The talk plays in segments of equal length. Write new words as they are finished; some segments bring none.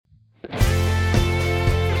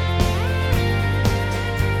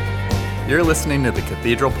You're listening to the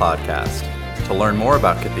Cathedral Podcast. To learn more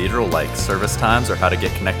about Cathedral, like service times or how to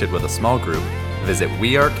get connected with a small group, visit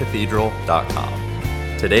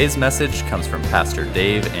wearecathedral.com. Today's message comes from Pastor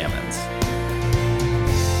Dave Ammons.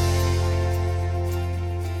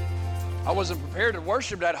 I wasn't prepared to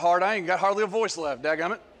worship that hard. I ain't got hardly a voice left,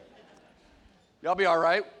 dadgummit. Y'all be all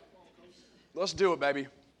right? Let's do it, baby.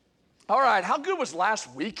 All right, how good was last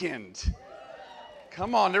weekend?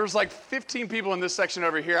 Come on, there was like 15 people in this section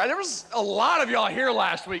over here. There was a lot of y'all here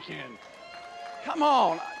last weekend. Come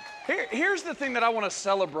on. Here's the thing that I want to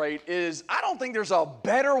celebrate is I don't think there's a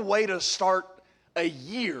better way to start a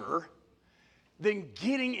year than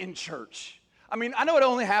getting in church. I mean, I know it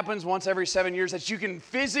only happens once every 7 years that you can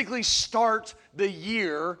physically start the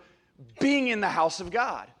year being in the house of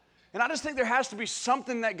God. And I just think there has to be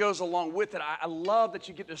something that goes along with it. I love that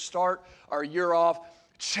you get to start our year off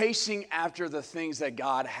chasing after the things that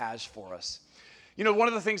God has for us. You know, one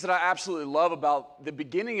of the things that I absolutely love about the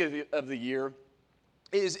beginning of the year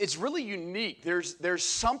is it's really unique. There's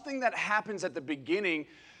something that happens at the beginning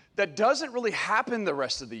that doesn't really happen the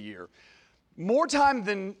rest of the year. More time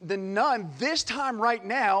than none, this time right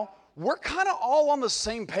now, we're kind of all on the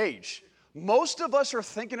same page. Most of us are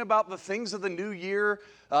thinking about the things of the new year.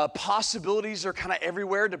 Possibilities are kind of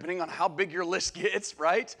everywhere depending on how big your list gets,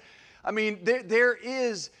 right? I mean, there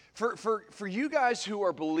is, for you guys who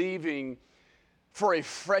are believing for a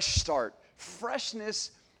fresh start, freshness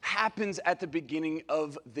happens at the beginning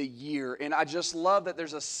of the year. And I just love that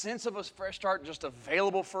there's a sense of a fresh start just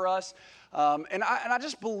available for us. And I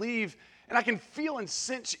just believe, and I can feel and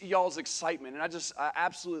sense y'all's excitement. And I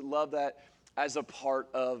absolutely love that as a part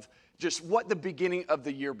of just what the beginning of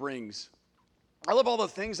the year brings. I love all the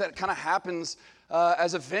things that kind of happens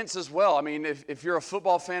as events as well. I mean, if you're a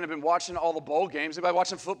football fan, I've been watching all the bowl games. Anybody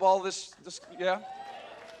watching football this yeah?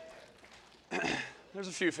 There's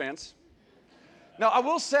a few fans. Now, I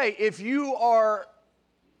will say, if you are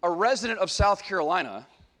a resident of South Carolina,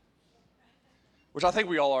 which I think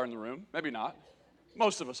we all are in the room, maybe not,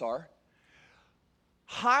 most of us are,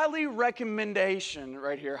 highly recommendation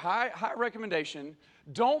right here, high recommendation,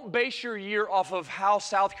 don't base your year off of how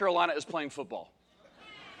South Carolina is playing football.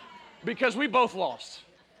 Because we both lost.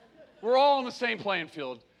 We're all on the same playing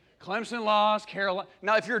field. Clemson lost, Carolina.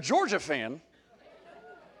 Now, if you're a Georgia fan,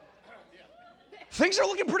 things are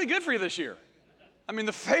looking pretty good for you this year. I mean,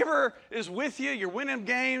 the favor is with you. You're winning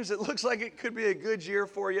games. It looks like it could be a good year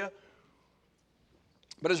for you.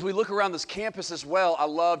 But as we look around this campus as well, I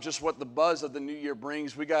love just what the buzz of the new year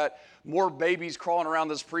brings. We got more babies crawling around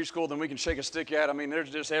this preschool than we can shake a stick at. I mean, they're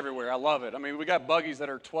just everywhere. I love it. I mean, we got buggies that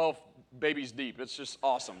are 12 babies deep. It's just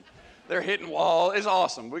awesome. They're hitting walls. It's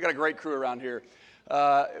awesome. We got a great crew around here.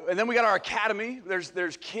 And then we got our academy.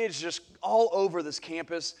 There's kids just all over this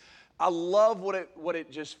campus. I love what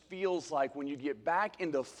it just feels like when you get back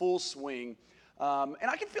into full swing. And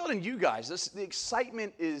I can feel it in you guys. The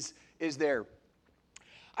excitement is there.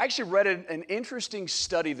 I actually read an interesting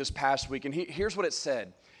study this past week, and here's what it said.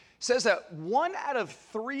 It says that 1 out of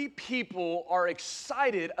 3 people are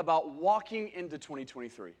excited about walking into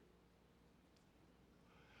 2023.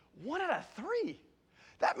 1 out of 3.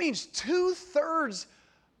 That means 2/3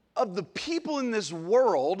 of the people in this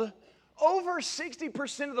world, over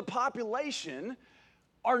 60% of the population,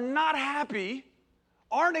 are not happy,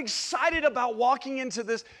 aren't excited about walking into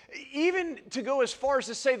this, even to go as far as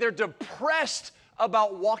to say they're depressed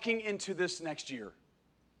about walking into this next year.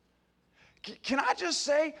 Can I just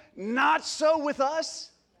say, not so with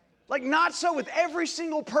us? Like, not so with every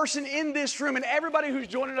single person in this room and everybody who's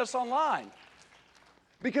joining us online.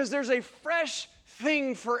 Because there's a fresh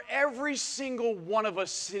thing for every single one of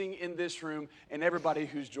us sitting in this room and everybody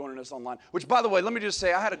who's joining us online. Which, by the way, let me just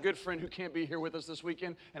say, I had a good friend who can't be here with us this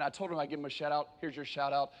weekend, and I told him I'd give him a shout out. Here's your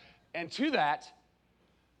shout out. And to that,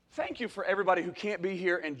 thank you for everybody who can't be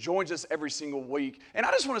here and joins us every single week. And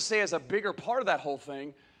I just want to say, as a bigger part of that whole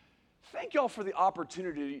thing, thank y'all for the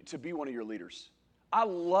opportunity to be one of your leaders. I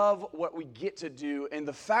love what we get to do, and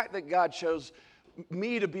the fact that God chose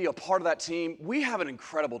me to be a part of that team. We have an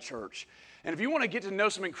incredible church. And if you want to get to know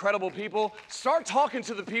some incredible people, start talking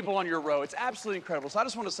to the people on your row. It's absolutely incredible. So I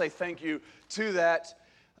just want to say thank you to that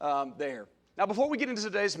there. Now, before we get into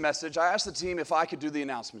today's message, I asked the team if I could do the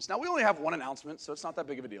announcements. Now, we only have one announcement, so it's not that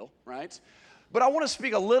big of a deal, right? But I want to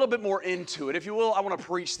speak a little bit more into it. If you will, I want to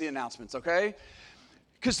preach the announcements, okay?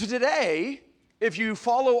 Because today, if you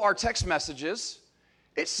follow our text messages,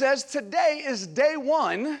 it says today is day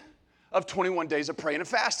 1 of 21 days of praying and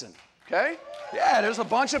fasting, okay? Yeah, there's a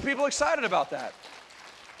bunch of people excited about that.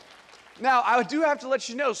 Now, I do have to let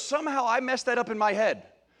you know, somehow I messed that up in my head.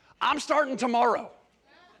 I'm starting tomorrow.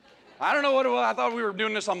 I don't know what it was. I thought we were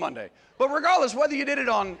doing this on Monday. But regardless, whether you did it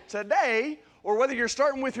on today or whether you're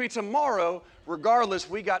starting with me tomorrow, regardless,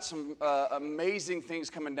 we got some amazing things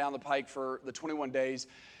coming down the pike for the 21 days.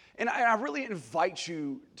 And I really invite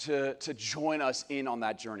you to join us in on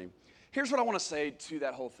that journey. Here's what I want to say to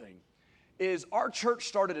that whole thing, is our church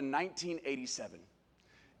started in 1987.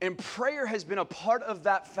 And prayer has been a part of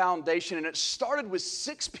that foundation, and it started with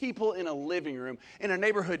 6 people in a living room in a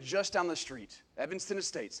neighborhood just down the street, Evanston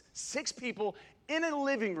Estates. 6 people in a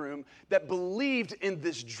living room that believed in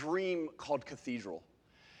this dream called Cathedral.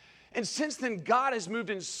 And since then, God has moved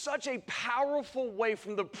in such a powerful way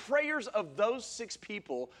from the prayers of those 6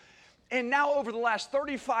 people. And now over the last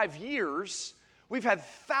 35 years, we've had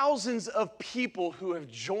thousands of people who have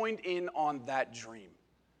joined in on that dream.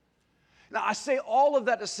 Now, I say all of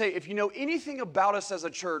that to say, if you know anything about us as a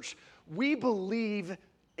church, we believe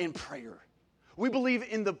in prayer. We believe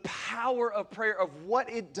in the power of prayer, of what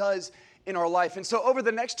it does in our life. And so over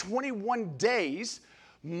the next 21 days,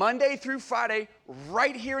 Monday through Friday,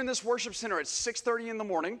 right here in this worship center at 6:30 in the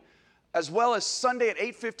morning, as well as Sunday at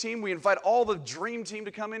 8:15, we invite all the Dream Team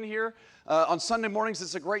to come in here. On Sunday mornings,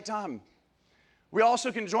 it's a great time. We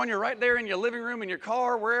also can join you right there in your living room, in your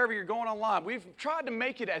car, wherever you're going online. We've tried to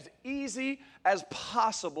make it as easy as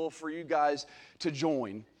possible for you guys to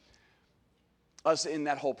join us in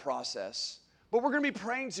that whole process. But we're going to be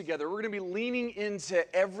praying together. We're going to be leaning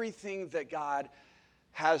into everything that God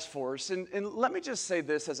has for us. And let me just say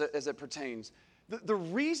this as it pertains. The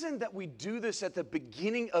reason that we do this at the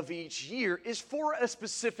beginning of each year is for a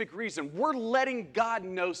specific reason. We're letting God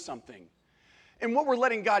know something. And what we're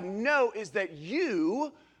letting God know is that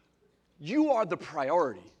you are the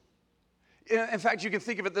priority. In fact, you can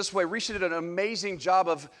think of it this way. Risha did an amazing job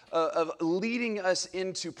of leading us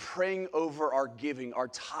into praying over our giving, our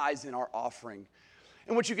tithes, and our offering.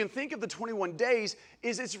 And what you can think of the 21 days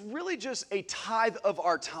is it's really just a tithe of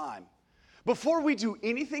our time. Before we do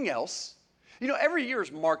anything else, every year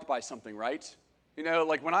is marked by something, right?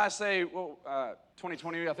 Like when I say,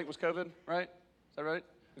 2020, I think was COVID, right? Is that right?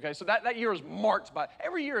 Okay, so that year is marked by,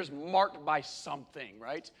 every year is marked by something,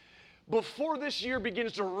 right? Before this year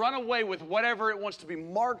begins to run away with whatever it wants to be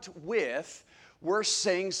marked with, we're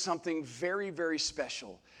saying something very, very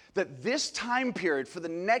special. That this time period, for the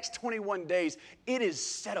next 21 days, it is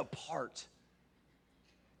set apart.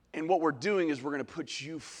 And what we're doing is we're going to put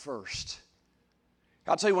you first.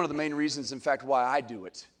 I'll tell you one of the main reasons, in fact, why I do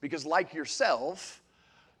it. Because like yourself,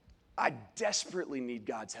 I desperately need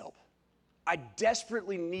God's help. I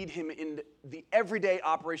desperately need him in the everyday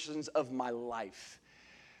operations of my life.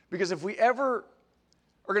 Because if we ever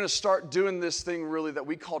are going to start doing this thing really that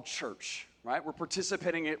we call church, right? We're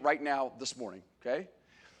participating in it right now this morning, okay?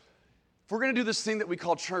 If we're going to do this thing that we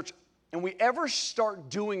call church, and we ever start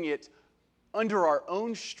doing it under our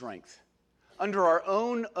own strength, under our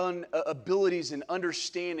own abilities and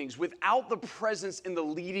understandings, without the presence and the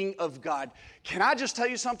leading of God, can I just tell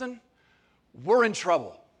you something? We're in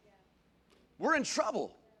trouble. We're in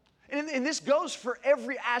trouble. And this goes for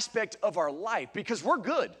every aspect of our life because we're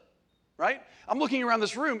good, right? I'm looking around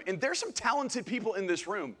this room, and there's some talented people in this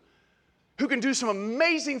room who can do some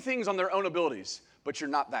amazing things on their own abilities, but you're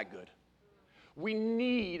not that good. We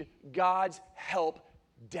need God's help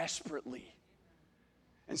desperately.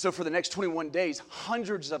 And so for the next 21 days,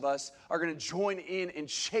 hundreds of us are going to join in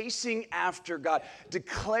chasing after God,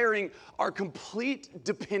 declaring our complete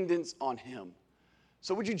dependence on him.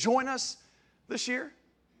 So would you join us this year?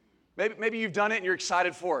 Maybe you've done it and you're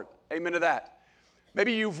excited for it. Amen to that.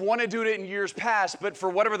 Maybe you've wanted to do it in years past, but for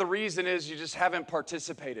whatever the reason is, you just haven't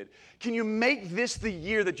participated. Can you make this the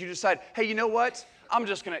year that you decide, hey, you know what? I'm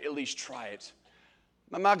just going to at least try it.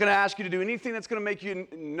 I'm not going to ask you to do anything that's going to make you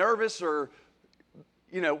nervous or,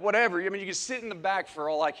 whatever. I mean, you can sit in the back for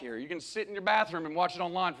all I care. You can sit in your bathroom and watch it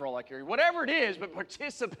online for all I care. Whatever it is, but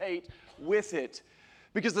participate with it.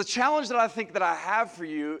 Because the challenge that I think that I have for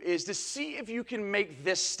you is to see if you can make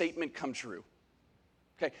this statement come true.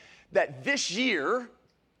 Okay, that this year,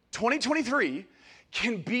 2023,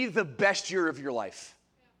 can be the best year of your life.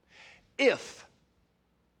 If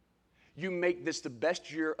you make this the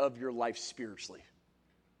best year of your life spiritually.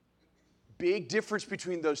 Big difference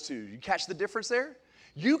between those two. You catch the difference there?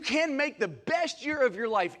 You can make the best year of your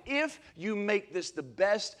life if you make this the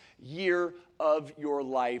best year of your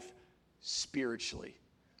life spiritually.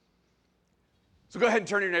 So go ahead and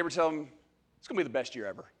turn to your neighbor and tell them, it's going to be the best year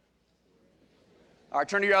ever. All right,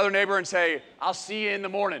 turn to your other neighbor and say, I'll see you in the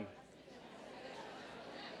morning.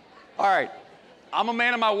 All right, I'm a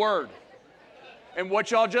man of my word. And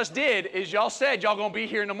what y'all just did is y'all said y'all going to be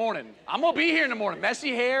here in the morning. I'm going to be here in the morning.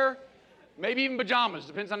 Messy hair, maybe even pajamas,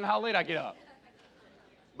 depends on how late I get up.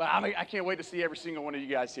 But I can't wait to see every single one of you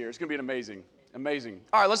guys here. It's going to be amazing.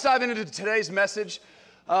 All right, let's dive into today's message.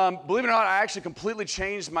 Believe it or not, I actually completely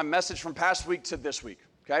changed my message from past week to this week,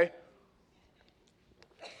 okay?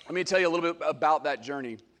 Let me tell you a little bit about that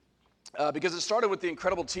journey. Because it started with the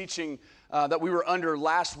incredible teaching that we were under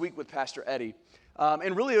last week with Pastor Eddie.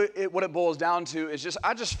 And really what it boils down to is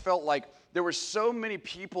I just felt like there were so many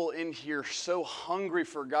people in here so hungry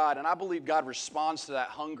for God, and I believe God responds to that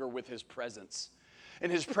hunger with his presence.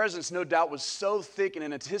 And his presence, no doubt, was so thick and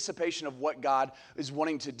in anticipation of what God is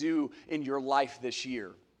wanting to do in your life this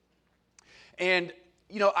year. And,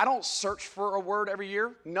 you know, I don't search for a word every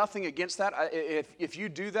year. Nothing against that. If you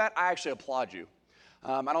do that, I actually applaud you.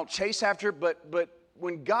 I don't chase after it, but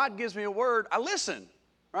when God gives me a word, I listen,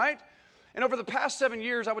 right? And over the past 7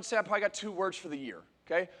 years, I would say I probably got 2 words for the year,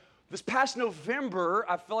 okay? This past November,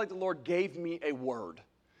 I felt like the Lord gave me a word.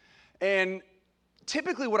 And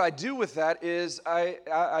typically what I do with that is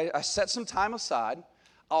I set some time aside.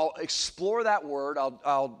 I'll explore that word.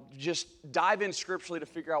 I'll just dive in scripturally to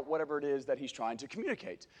figure out whatever it is that he's trying to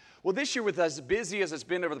communicate. Well, this year, with as busy as it's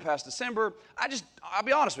been over the past December, I'll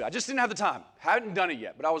be honest with you, I just didn't have the time. Hadn't done it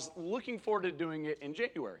yet, but I was looking forward to doing it in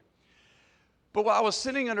January. But while I was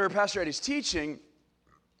sitting under Pastor Eddie's teaching,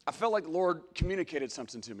 I felt like the Lord communicated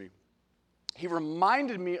something to me. He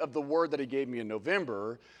reminded me of the word that he gave me in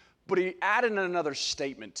November, but he added another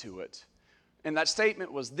statement to it. And that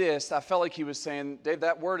statement was this. I felt like he was saying, Dave,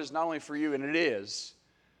 that word is not only for you, and it is,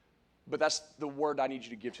 but that's the word I need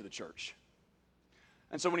you to give to the church.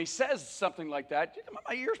 And so when he says something like that,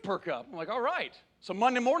 my ears perk up. I'm like, all right. So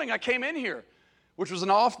Monday morning I came in here, which was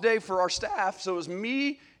an off day for our staff. So it was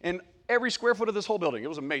me and every square foot of this whole building. It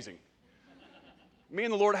was amazing. Me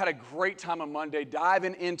and the Lord had a great time on Monday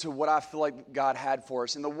diving into what I feel like God had for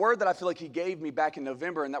us. And the word that I feel like he gave me back in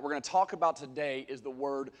November and that we're going to talk about today is the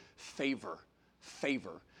word favor.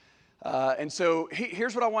 Favor. And so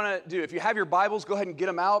here's what I want to do. If you have your Bibles, go ahead and get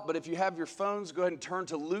them out. But if you have your phones, go ahead and turn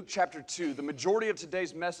to Luke chapter 2. The majority of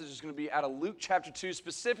today's message is going to be out of Luke chapter 2,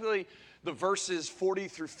 specifically the verses 40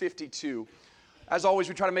 through 52. As always,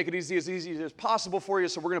 we try to make it easy as possible for you,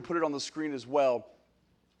 so we're going to put it on the screen as well.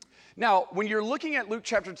 Now, when you're looking at Luke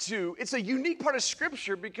chapter 2, it's a unique part of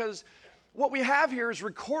Scripture because what we have here is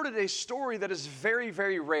recorded a story that is very,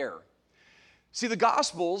 very rare. See, the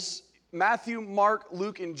Gospels, Matthew, Mark,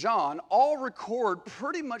 Luke, and John all record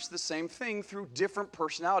pretty much the same thing through different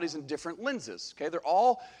personalities and different lenses, okay? They're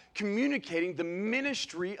all communicating the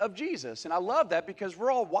ministry of Jesus, and I love that because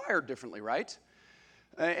we're all wired differently, right?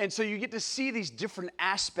 And so you get to see these different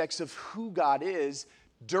aspects of who God is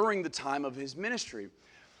during the time of his ministry.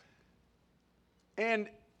 And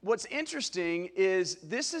what's interesting is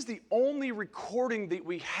this is the only recording that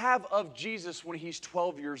we have of Jesus when he's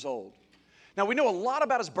 12 years old. Now, we know a lot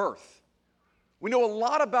about his birth. We know a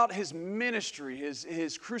lot about his ministry,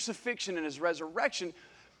 his crucifixion and his resurrection,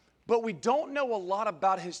 but we don't know a lot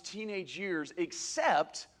about his teenage years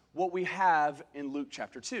except what we have in Luke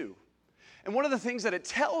chapter 2. And one of the things that it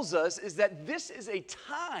tells us is that this is a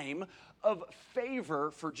time of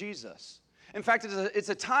favor for Jesus. In fact, it's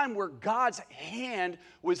a time where God's hand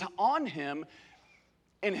was on him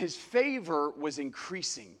and his favor was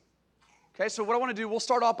increasing. Okay, so what I want to do, we'll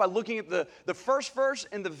start off by looking at the first verse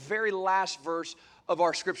and the very last verse of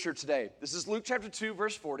our scripture today. This is Luke chapter 2,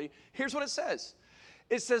 verse 40. Here's what it says.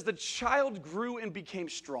 It says, the child grew and became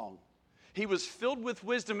strong. He was filled with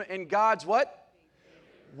wisdom, and God's what?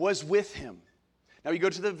 Was with him. Now you go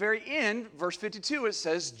to the very end, verse 52, it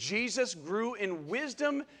says, Jesus grew in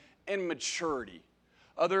wisdom and maturity.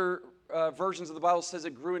 Other versions of the Bible says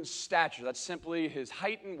it grew in stature. That's simply his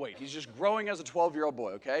height and weight. He's just growing as a 12-year-old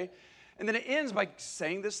boy, okay? And then it ends by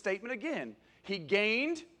saying this statement again. He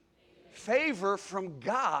gained favor from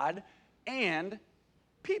God and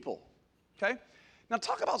people, okay? Now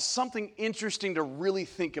talk about something interesting to really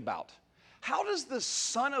think about. How does the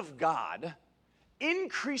Son of God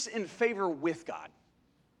increase in favor with God?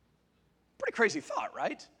 Pretty crazy thought,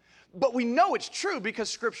 right? But we know it's true because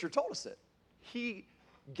Scripture told us it. He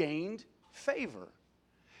gained favor.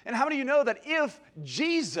 And how many of you know that if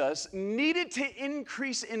Jesus needed to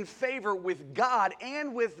increase in favor with God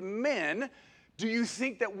and with men, do you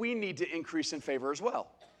think that we need to increase in favor as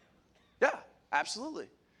well? Yeah, absolutely.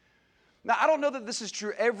 Now, I don't know that this is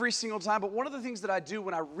true every single time, but one of the things that I do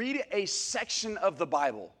when I read a section of the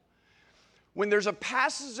Bible, when there's a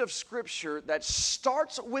passage of Scripture that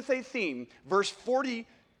starts with a theme, verse 40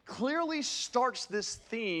 clearly starts this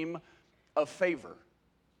theme of favor.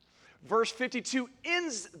 Verse 52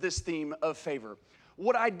 ends this theme of favor.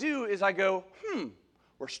 What I do is I go,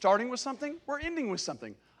 we're starting with something, we're ending with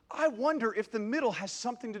something. I wonder if the middle has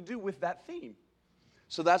something to do with that theme.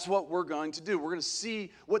 So that's what we're going to do. We're going to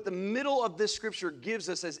see what the middle of this scripture gives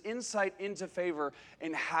us as insight into favor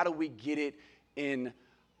and how do we get it in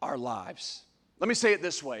our lives. Let me say it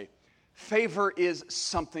this way. Favor is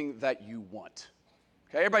something that you want.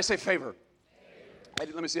 Okay, everybody say favor. Hey,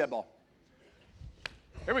 let me see that ball.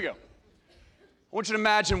 Here we go. I want you to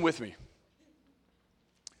imagine with me.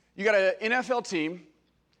 You got an NFL team,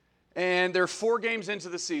 and they're 4 games into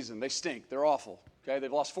the season. They stink. They're awful. Okay,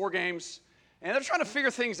 they've lost 4 games. And they're trying to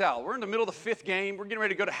figure things out. We're in the middle of the 5th game. We're getting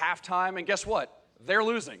ready to go to halftime, and guess what? They're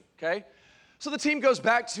losing, okay? So the team goes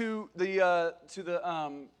back to the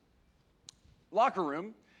locker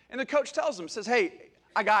room, and the coach tells them, says, hey,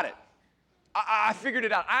 I got it. I figured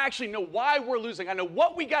it out. I actually know why we're losing. I know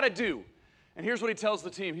what we got to do. And here's what he tells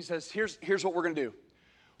the team. He says, here's what we're going to do.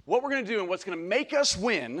 What we're going to do and what's going to make us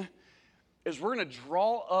win is we're going to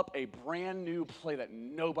draw up a brand new play that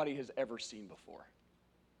nobody has ever seen before.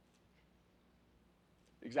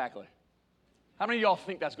 Exactly. How many of y'all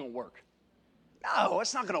think that's going to work? No,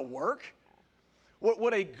 it's not going to work.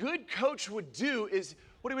 What a good coach would do is,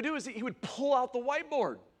 he would pull out the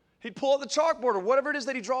whiteboard. He'd pull out the chalkboard or whatever it is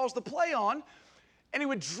that he draws the play on, and he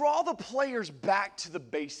would draw the players back to the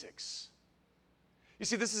basics. You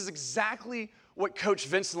see, this is exactly what Coach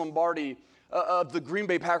Vince Lombardi of the Green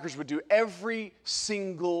Bay Packers would do every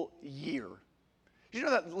single year. Did you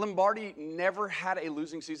know that Lombardi never had a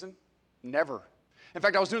losing season? Never. In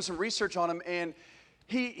fact, I was doing some research on him, and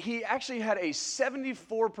he actually had a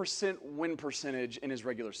 74% win percentage in his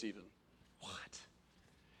regular season. What?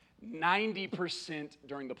 90%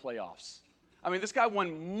 during the playoffs. I mean, this guy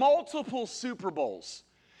won multiple Super Bowls.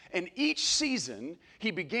 And each season,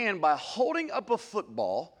 he began by holding up a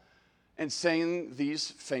football and saying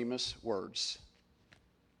these famous words.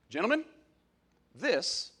 Gentlemen,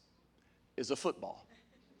 this is a football.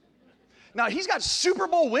 Now, he's got Super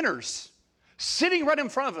Bowl winners sitting right in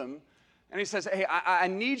front of him, and he says, hey, I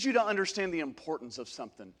need you to understand the importance of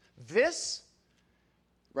something. This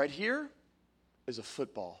right here is a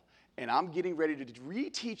football, and I'm getting ready to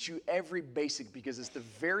reteach you every basic because it's the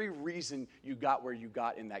very reason you got where you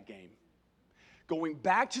got in that game. Going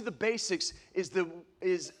back to the basics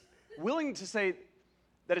is willing to say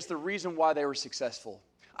that it's the reason why they were successful.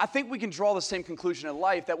 I think we can draw the same conclusion in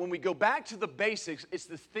life that when we go back to the basics, it's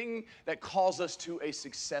the thing that calls us to a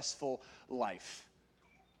successful life.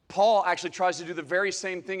 Paul actually tries to do the very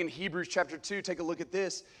same thing in Hebrews chapter 2. Take a look at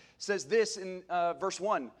this. It says this in verse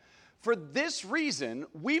 1. For this reason,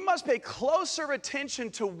 we must pay closer attention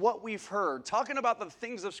to what we've heard, talking about the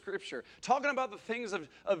things of Scripture, talking about the things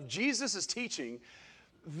of Jesus' teaching.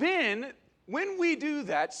 Then, when we do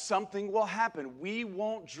that, something will happen. We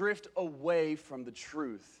won't drift away from the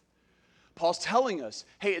truth. Paul's telling us,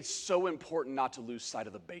 hey, it's so important not to lose sight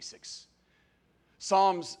of the basics.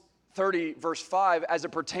 Psalms 30, verse 5, as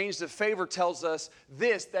it pertains to favor, tells us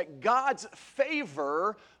this, that God's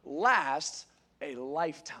favor lasts a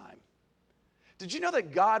lifetime. Did you know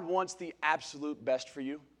that God wants the absolute best for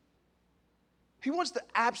you? He wants the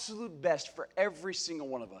absolute best for every single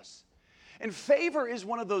one of us. And favor is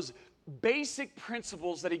one of those basic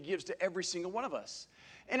principles that he gives to every single one of us.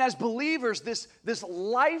 And as believers, this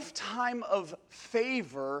lifetime of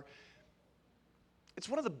favor, it's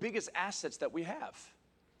one of the biggest assets that we have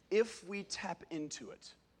if we tap into it.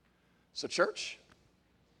 So church,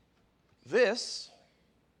 this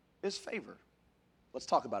is favor. Let's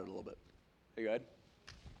talk about it a little bit. Are you good?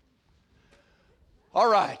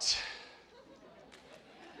 All right.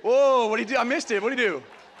 Whoa, what do you do? I missed it. What do you do?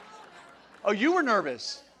 Oh, you were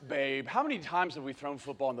nervous. Babe, how many times have we thrown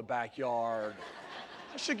football in the backyard?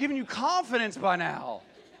 I should have given you confidence by now.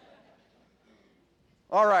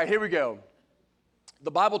 All right, here we go.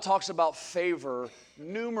 The Bible talks about favor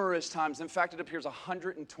numerous times. In fact, it appears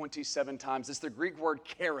 127 times. It's the Greek word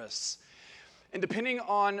charis. And depending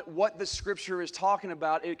on what the scripture is talking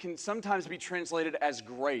about, it can sometimes be translated as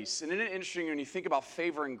grace. And isn't it interesting when you think about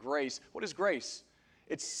favor and grace? What is grace?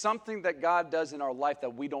 It's something that God does in our life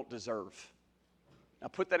that we don't deserve. Now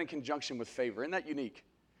put that in conjunction with favor. Isn't that unique?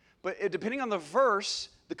 But depending on the verse,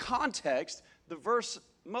 the context, the verse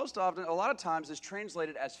most often, a lot of times, is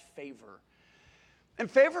translated as favor. And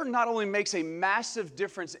favor not only makes a massive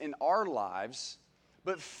difference in our lives,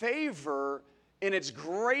 but favor in its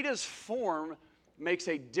greatest form makes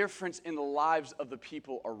a difference in the lives of the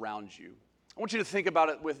people around you. I want you to think about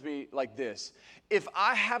it with me like this. If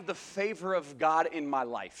I have the favor of God in my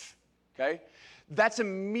life, okay, that's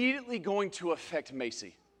immediately going to affect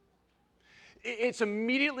Macy. It's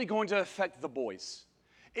immediately going to affect the boys.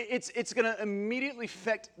 It's going to immediately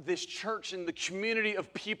affect this church and the community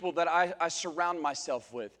of people that I surround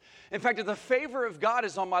myself with. In fact, if the favor of God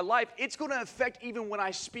is on my life, it's going to affect even when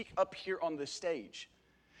I speak up here on this stage.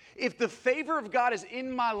 If the favor of God is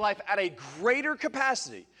in my life at a greater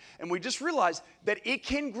capacity, and we just realized that it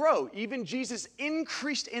can grow, even Jesus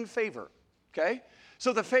increased in favor, okay?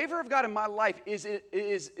 So the favor of God in my life is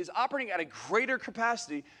operating at a greater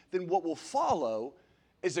capacity, then what will follow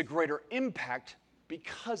is a greater impact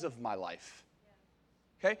because of my life.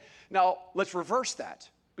 Okay? Now, let's reverse that,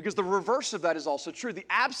 because the reverse of that is also true. The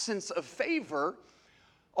absence of favor,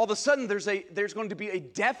 all of a sudden there's going to be a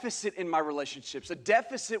deficit in my relationships, a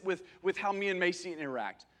deficit with how me and Macy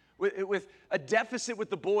interact, with a deficit with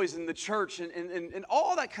the boys in the church and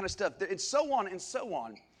all that kind of stuff, and so on and so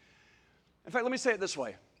on. In fact, let me say it this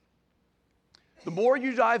way. The more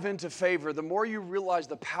you dive into favor, the more you realize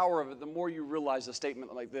the power of it, the more you realize a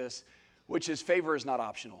statement like this, which is favor is not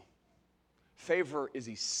optional. Favor is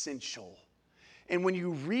essential. And when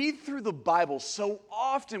you read through the Bible so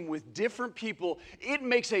often with different people, it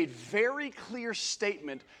makes a very clear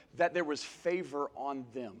statement that there was favor on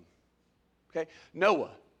them. Okay?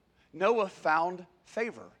 Noah found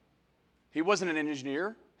favor. He wasn't an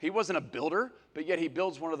engineer. He wasn't a builder, but yet he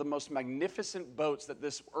builds one of the most magnificent boats that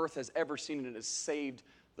this earth has ever seen, and it has saved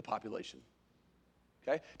the population.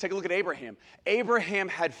 Okay? Take a look at Abraham. Abraham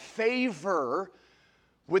had favor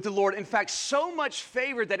with the Lord. In fact, so much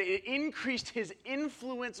favor that it increased his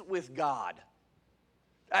influence with God.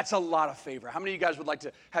 That's a lot of favor. How many of you guys would like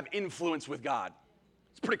to have influence with God?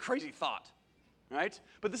 It's a pretty crazy thought, right?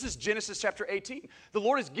 But this is Genesis chapter 18. The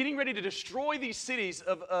Lord is getting ready to destroy these cities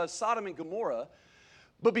of Sodom and Gomorrah,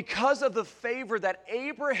 but because of the favor that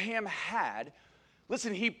Abraham had,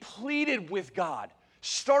 listen, he pleaded with God.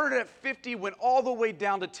 Started at 50, went all the way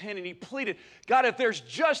down to 10, and he pleaded, God, if there's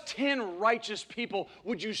just 10 righteous people,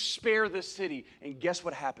 would you spare this city? And guess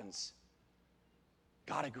what happens?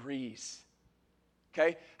 God agrees.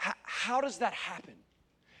 Okay? How does that happen?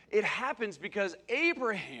 It happens because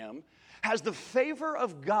Abraham has the favor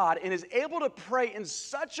of God and is able to pray in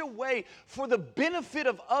such a way for the benefit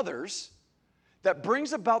of others that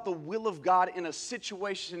brings about the will of God in a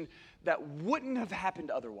situation that wouldn't have happened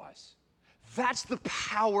otherwise. That's the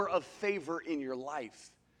power of favor in your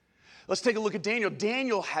life. Let's take a look at Daniel.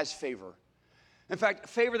 Daniel has favor. In fact,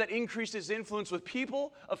 favor that increased his influence with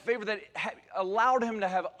people, a favor that allowed him to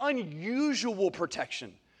have unusual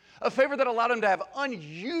protection, a favor that allowed him to have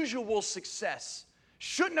unusual success.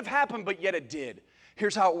 Shouldn't have happened, but yet it did.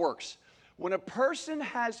 Here's how it works. When a person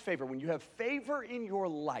has favor, when you have favor in your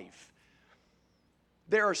life,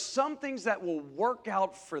 there are some things that will work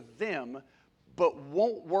out for them but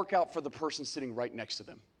won't work out for the person sitting right next to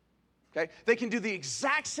them. Okay? They can do the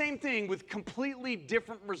exact same thing with completely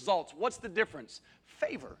different results. What's the difference?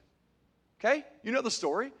 Favor. Okay? You know the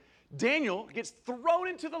story. Daniel gets thrown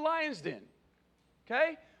into the lion's den.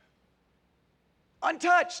 Okay?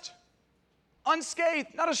 Untouched.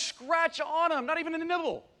 Unscathed. Not a scratch on him. Not even a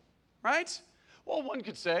nibble. Right? Well, one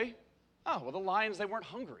could say, oh, well, the lions, they weren't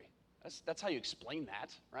hungry. That's how you explain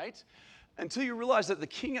that, right? Until you realize that the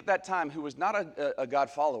king at that time, who was not a God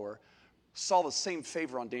follower, saw the same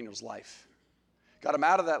favor on Daniel's life. Got him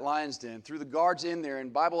out of that lion's den, threw the guards in there, and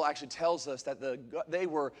the Bible actually tells us that they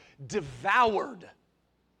were devoured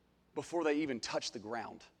before they even touched the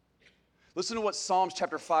ground. Listen to what Psalms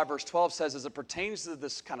chapter 5, verse 12 says as it pertains to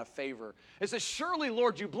this kind of favor. It says, surely,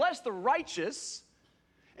 Lord, you bless the righteous,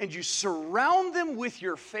 and you surround them with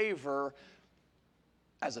your favor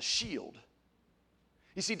as a shield.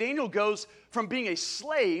 You see, Daniel goes from being a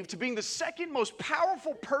slave to being the second most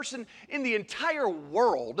powerful person in the entire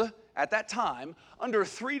world at that time under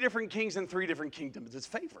 3 different kings and 3 different kingdoms. It's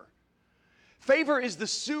favor. Favor is the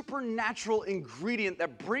supernatural ingredient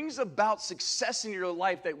that brings about success in your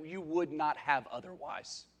life that you would not have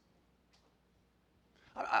otherwise.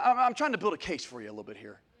 I'm trying to build a case for you a little bit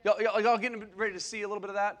here. Y'all getting ready to see a little bit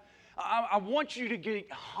of that? I want you to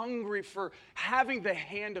get hungry for having the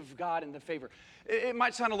hand of God in the favor. It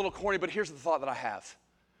might sound a little corny, but here's the thought that I have.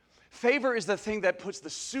 Favor is the thing that puts the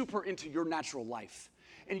super into your natural life.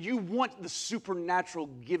 And you want the supernatural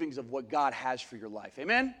givings of what God has for your life.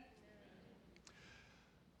 Amen?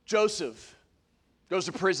 Joseph goes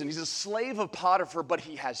to prison. He's a slave of Potiphar, but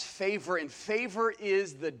he has favor. And favor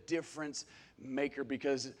is the difference maker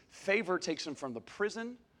because favor takes him from the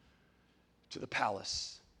prison to the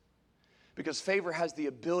palace. Because favor has the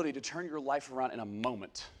ability to turn your life around in a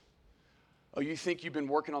moment. Oh, you think you've been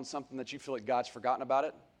working on something that you feel like God's forgotten about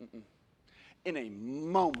it? Mm-mm. In a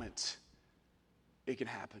moment, it can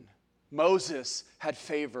happen. Moses had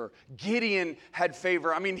favor. Gideon had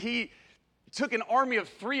favor. I mean, He took an army of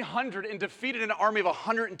 300 and defeated an army of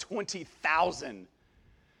 120,000.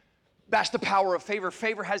 That's the power of favor.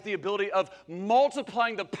 Favor has the ability of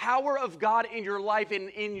multiplying the power of God in your life and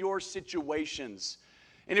in your situations.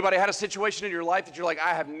 Anybody had a situation in your life that you're like,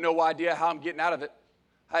 I have no idea how I'm getting out of it?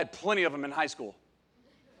 I had plenty of them in high school.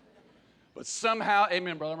 But somehow,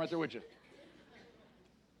 amen, brother, I'm right there with you.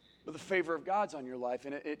 But the favor of God's on your life,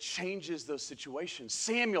 and it changes those situations.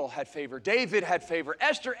 Samuel had favor. David had favor.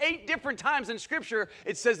 Esther, 8 different times in Scripture,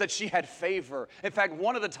 it says that she had favor. In fact,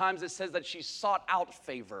 one of the times it says that she sought out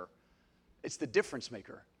favor. It's the difference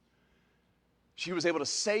maker. She was able to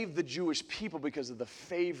save the Jewish people because of the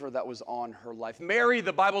favor that was on her life. Mary,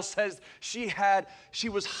 the Bible says she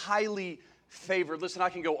was highly favored. Listen, I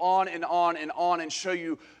can go on and on and on and show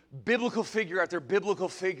you biblical figure after biblical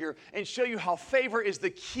figure and show you how favor is the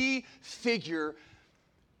key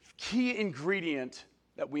ingredient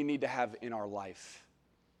that we need to have in our life.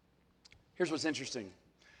 Here's what's interesting.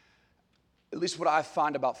 At least what I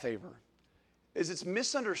find about favor is it's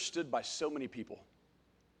misunderstood by so many people.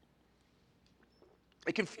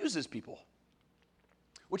 It confuses people,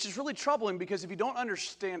 which is really troubling because if you don't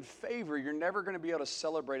understand favor, you're never going to be able to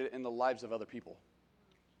celebrate it in the lives of other people.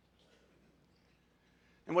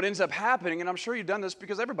 And what ends up happening, and I'm sure you've done this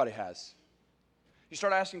because everybody has, you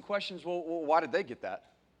start asking questions, well why did they get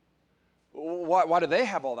that? Why do they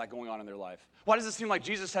have all that going on in their life? Why does it seem like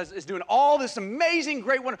Jesus is doing all this amazing,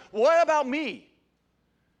 great wonder? What about me?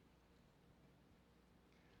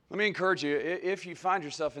 Let me encourage you, if you find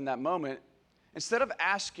yourself in that moment, instead of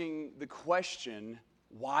asking the question,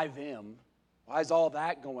 why them? Why is all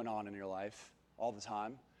that going on in your life all the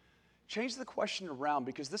time? Change the question around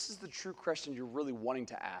because this is the true question you're really wanting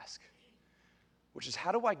to ask, which is,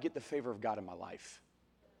 how do I get the favor of God in my life?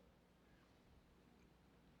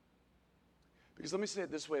 Because let me say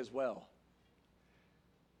it this way as well.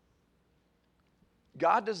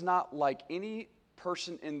 God does not like any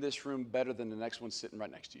person in this room better than the next one sitting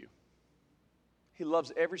right next to you. He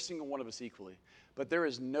loves every single one of us equally. But there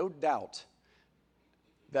is no doubt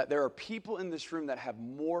that there are people in this room that have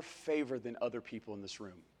more favor than other people in this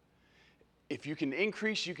room. If you can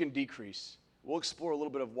increase, you can decrease. We'll explore a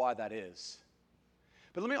little bit of why that is.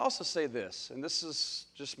 But let me also say this, and this is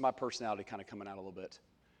just my personality kind of coming out a little bit.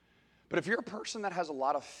 But if you're a person that has a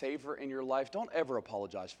lot of favor in your life, don't ever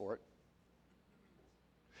apologize for it.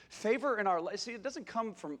 Favor in our life, see, it doesn't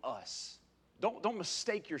come from us. Don't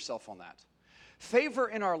mistake yourself on that. Favor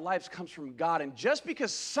in our lives comes from God, and just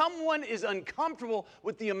because someone is uncomfortable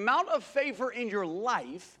with the amount of favor in your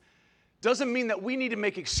life doesn't mean that we need to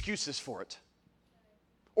make excuses for it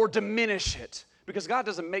or diminish it, because God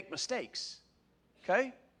doesn't make mistakes,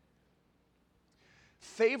 okay?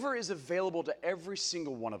 Favor is available to every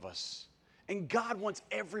single one of us. And God wants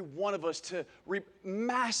every one of us to reap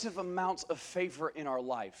massive amounts of favor in our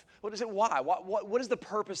life. What is it? Why? What is the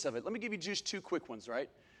purpose of it? Let me give you just 2 quick ones, right?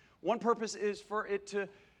 One purpose is for it to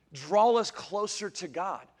draw us closer to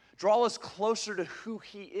God, draw us closer to who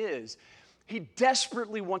He is. He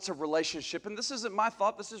desperately wants a relationship. And this isn't my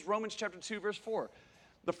thought. This is Romans chapter 2, verse 4.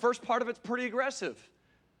 The first part of it's pretty aggressive.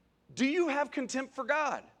 Do you have contempt for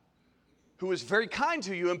God, who is very kind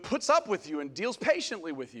to you and puts up with you and deals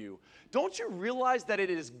patiently with you? Don't you realize that it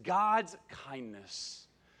is God's kindness,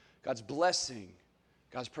 God's blessing,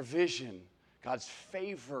 God's provision, God's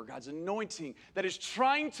favor, God's anointing that is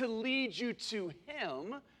trying to lead you to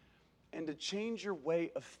Him and to change your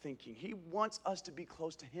way of thinking? He wants us to be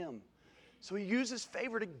close to Him. So He uses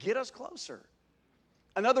favor to get us closer.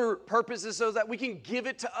 Another purpose is so that we can give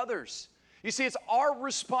it to others. You see, it's our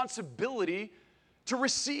responsibility to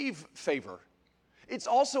receive favor. It's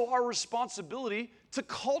also our responsibility to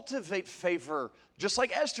cultivate favor, just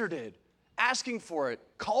like Esther did, asking for it,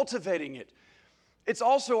 cultivating it. It's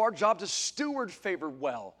also our job to steward favor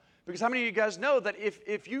well. Because how many of you guys know that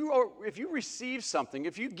if you receive something,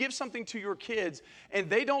 if you give something to your kids and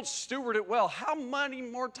they don't steward it well, how many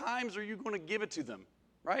more times are you going to give it to them,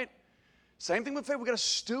 right? Same thing with favor. We've got to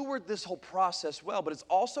steward this whole process well, but it's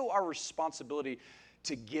also our responsibility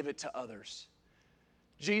to give it to others.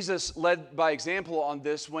 Jesus led by example on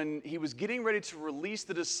this when He was getting ready to release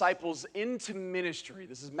the disciples into ministry.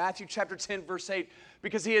 This is Matthew chapter 10, verse 8,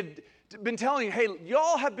 because He had been telling you, hey,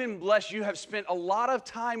 y'all have been blessed. You have spent a lot of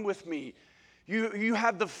time with me. You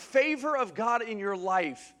have the favor of God in your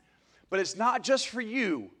life, but it's not just for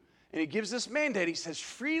you. And He gives this mandate. He says,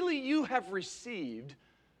 freely you have received,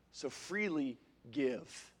 so freely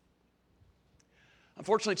give.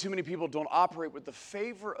 Unfortunately, too many people don't operate with the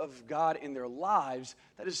favor of God in their lives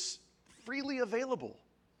that is freely available.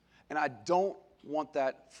 And I don't want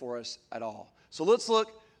that for us at all. So let's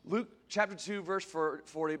look Luke chapter 2, verse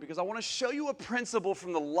 40, because I want to show you a principle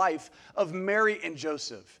from the life of Mary and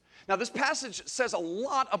Joseph. Now, this passage says a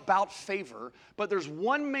lot about favor, but there's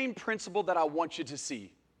one main principle that I want you to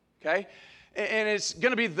see, okay? And it's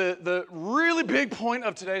going to be the really big point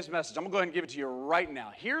of today's message. I'm going to go ahead and give it to you right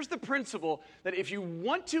now. Here's the principle that if you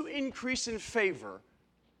want to increase in favor,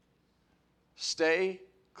 stay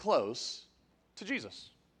close to Jesus.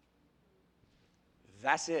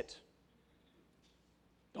 That's it.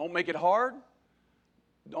 Don't make it hard.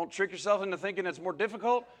 Don't trick yourself into thinking it's more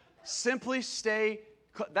difficult. Simply stay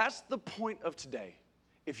close. That's the point of today.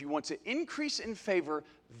 If you want to increase in favor,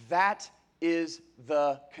 that is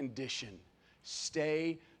the condition.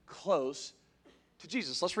 Stay close to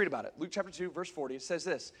Jesus. Let's read about it. Luke chapter 2, verse 40, it says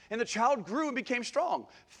this, "And the child grew and became strong,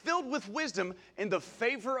 filled with wisdom, and the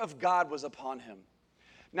favor of God was upon him.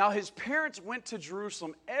 Now his parents went to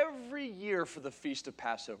Jerusalem every year for the feast of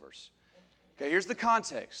Passovers." Okay, here's the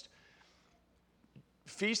context.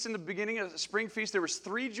 Feast in the beginning of the spring feast, there was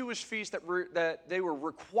 3 Jewish feasts that they were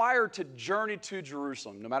required to journey to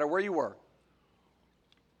Jerusalem, no matter where you were.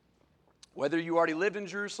 Whether you already lived in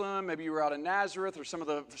Jerusalem, maybe you were out in Nazareth or some of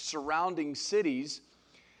the surrounding cities,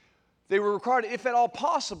 they were required, if at all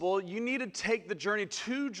possible, you need to take the journey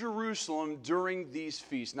to Jerusalem during these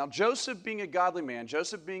feasts. Now, Joseph being a godly man,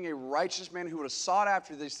 Joseph being a righteous man who would have sought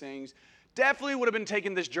after these things, definitely would have been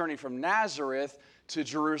taking this journey from Nazareth to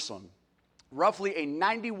Jerusalem. Roughly a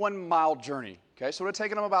 91-mile journey. Okay, so it would have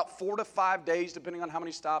taken them about 4 to 5 days, depending on how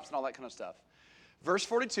many stops and all that kind of stuff. Verse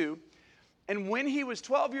 42, "And when he was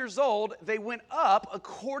 12 years old, they went up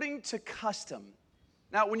according to custom."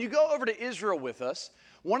 Now, when you go over to Israel with us,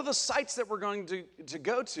 one of the sites that we're going to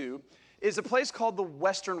go to is a place called the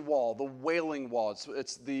Western Wall, the Wailing Wall.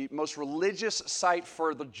 It's the most religious site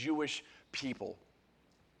for the Jewish people.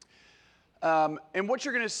 And what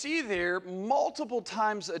you're going to see there multiple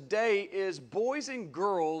times a day is boys and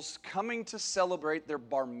girls coming to celebrate their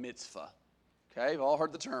bar mitzvah. Okay, you've all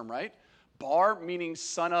heard the term, right? Bar meaning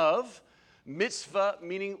son of, mitzvah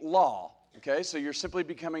meaning law. Okay, so you're simply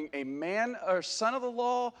becoming a man or son of the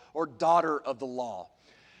law or daughter of the law.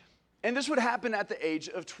 And this would happen at the age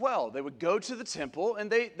of 12. They would go to the temple and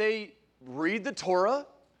they read the Torah.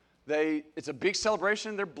 It's a big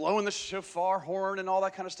celebration. They're blowing the shofar horn and all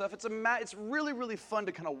that kind of stuff. It's really, really fun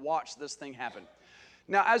to kind of watch this thing happen.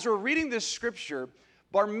 Now, as we're reading this scripture,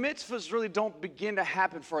 bar mitzvahs really don't begin to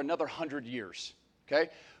happen for another 100 years,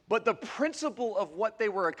 okay? But the principle of what they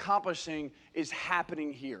were accomplishing is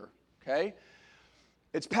happening here, okay?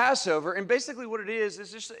 It's Passover, and basically what it is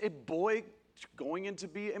just a boy going in to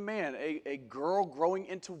be a man, a girl growing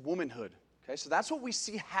into womanhood. Okay, so that's what we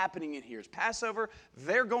see happening in here. It's Passover.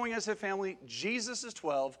 They're going as a family. Jesus is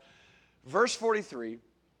 12. Verse 43,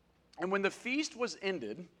 "And when the feast was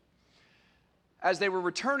ended, as they were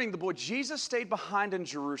returning, the boy Jesus stayed behind in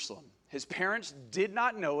Jerusalem. His parents did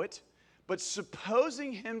not know it, but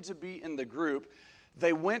supposing him to be in the group,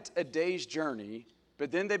 they went a day's journey, but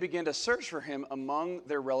then they began to search for him among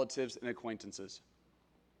their relatives and acquaintances."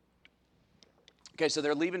 Okay, so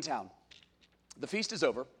they're leaving town. The feast is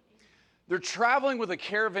over. They're traveling with a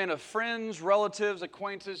caravan of friends, relatives,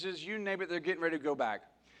 acquaintances, you name it, they're getting ready to go back.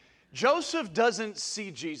 Joseph doesn't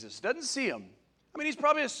see Jesus, doesn't see him. I mean, he's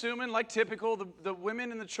probably assuming, like typical, the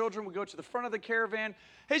women and the children would go to the front of the caravan.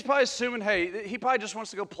 He's probably assuming, hey, he probably just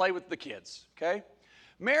wants to go play with the kids, okay?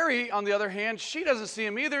 Mary, on the other hand, she doesn't see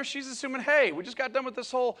him either. She's assuming, hey, we just got done with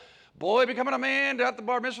this whole boy becoming a man, got the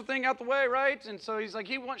bar mitzvah thing out the way, right? And so he's like,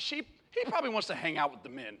 he probably wants to hang out with the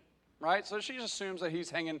men. Right? So she assumes that he's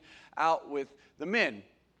hanging out with the men.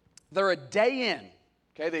 They're a day in.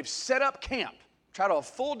 Okay, they've set up camp. Tried a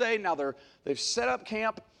full day, now they've set up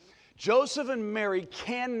camp. Joseph and Mary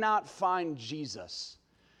cannot find Jesus.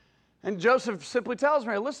 And Joseph simply tells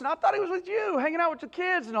Mary, "Listen, I thought he was with you, hanging out with the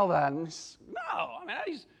kids and all that." And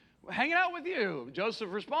he's hanging out with you.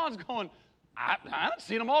 Joseph responds going, I haven't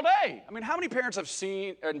seen him all day. I mean, how many parents have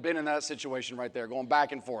seen and been in that situation right there, going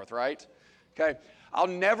back and forth, right? Okay. I'll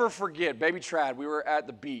never forget, baby Trad, we were at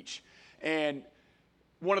the beach, and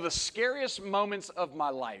one of the scariest moments of my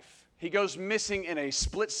life, he goes missing in a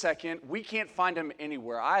split second. We can't find him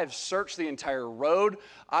anywhere. I have searched the entire road.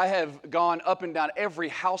 I have gone up and down every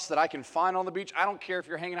house that I can find on the beach. I don't care if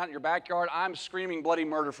you're hanging out in your backyard. I'm screaming bloody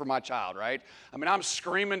murder for my child, right? I mean, I'm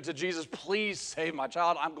screaming to Jesus, please save my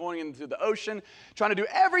child. I'm going into the ocean, trying to do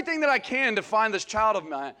everything that I can to find this child of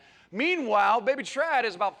mine. Meanwhile, baby Trad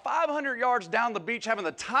is about 500 yards down the beach having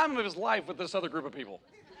the time of his life with this other group of people.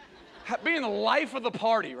 Being the life of the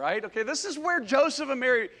party, right? Okay, this is where Joseph and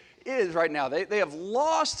Mary is right now. They have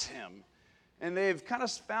lost him, and they've kind of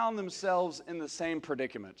found themselves in the same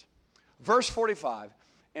predicament. Verse 45,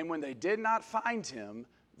 And when they did not find him,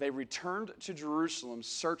 they returned to Jerusalem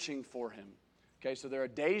searching for him. Okay, so they're a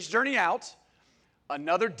day's journey out,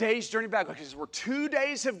 another day's journey back. Okay, so we're 2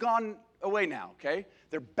 days have gone away now, okay?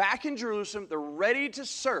 They're back in Jerusalem. They're ready to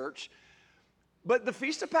search. But the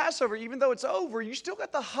Feast of Passover, even though it's over, you still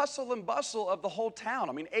got the hustle and bustle of the whole town.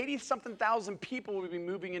 I mean, 80-something thousand people will be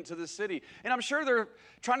moving into the city. And I'm sure they're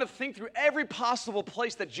trying to think through every possible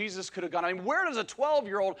place that Jesus could have gone. I mean, where does a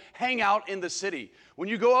 12-year-old hang out in the city? When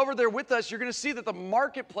you go over there with us, you're going to see that the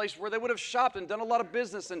marketplace where they would have shopped and done a lot of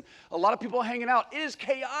business and a lot of people hanging out, it is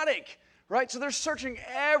chaotic, right? So they're searching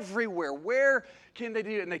everywhere. Where can they do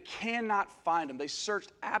it? And they cannot find him. They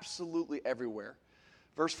searched absolutely everywhere.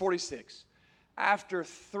 Verse 46. After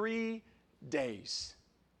 3 days.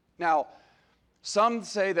 Now, some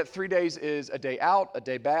say that 3 days is a day out, a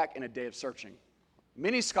day back, and a day of searching.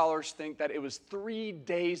 Many scholars think that it was 3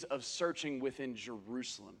 days of searching within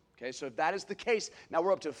Jerusalem. Okay, so if that is the case, now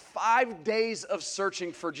we're up to 5 days of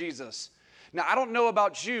searching for Jesus. Now, I don't know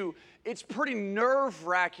about you, it's pretty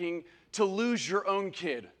nerve-wracking to lose your own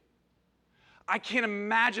kid. I can't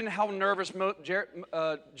imagine how nervous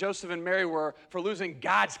Joseph and Mary were for losing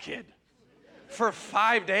God's kid. For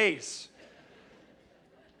 5 days.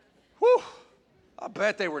 Whew, I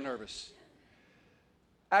bet they were nervous.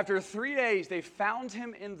 After 3 days, they found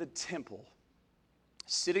him in the temple,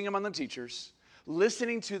 sitting among the teachers,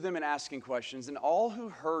 listening to them and asking questions, and all who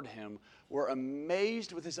heard him were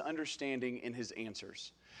amazed with his understanding and his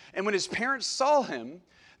answers. And when his parents saw him,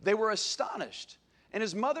 they were astonished. And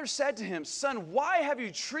his mother said to him, "Son, why have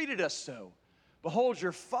you treated us so? Behold,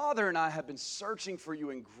 your father and I have been searching for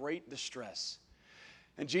you in great distress."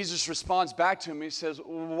 And Jesus responds back to him. He says,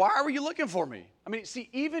 "Why were you looking for me?" I mean, see,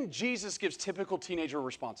 even Jesus gives typical teenager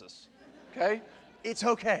responses, okay? It's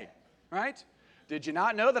okay, right? "Did you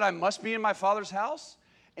not know that I must be in my Father's house?"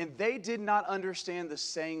 And they did not understand the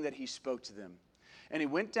saying that he spoke to them. And he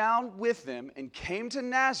went down with them and came to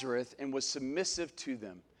Nazareth and was submissive to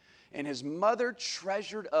them. And his mother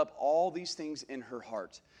treasured up all these things in her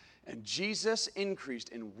heart. And Jesus increased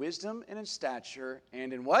in wisdom and in stature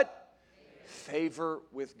and in what? Favor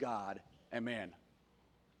with God and man.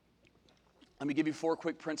 Let me give you 4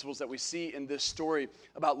 quick principles that we see in this story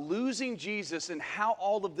about losing Jesus and how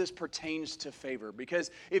all of this pertains to favor.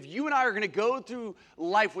 Because if you and I are going to go through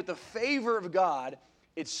life with the favor of God,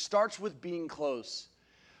 it starts with being close.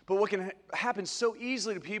 But what can happen so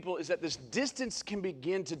easily to people is that this distance can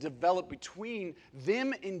begin to develop between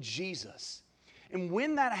them and Jesus. And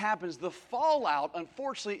when that happens, the fallout,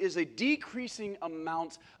 unfortunately, is a decreasing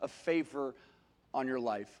amount of favor on your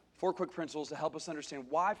life. 4 quick principles to help us understand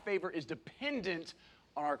why favor is dependent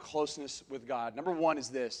on our closeness with God. Number 1 is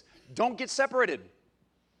this: don't get separated.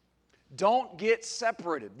 Don't get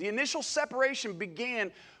separated. The initial separation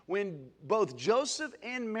began when both Joseph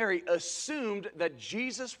and Mary assumed that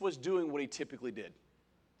Jesus was doing what he typically did.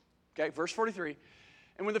 Okay, verse 43.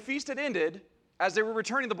 And when the feast had ended, as they were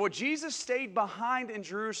returning, the boy Jesus stayed behind in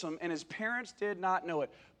Jerusalem, and his parents did not know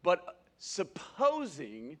it, but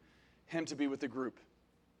supposing him to be with the group.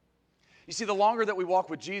 You see, the longer that we walk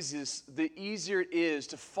with Jesus, the easier it is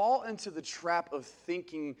to fall into the trap of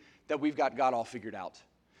thinking that we've got God all figured out,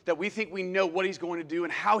 that we think we know what he's going to do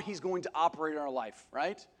and how he's going to operate in our life,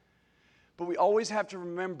 right? But we always have to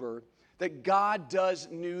remember that God does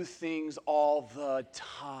new things all the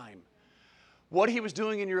time. What he was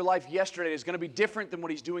doing in your life yesterday is going to be different than what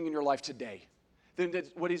he's doing in your life today, than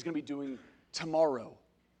what he's going to be doing tomorrow.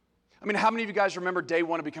 I mean, how many of you guys remember day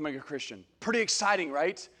 1 of becoming a Christian? Pretty exciting,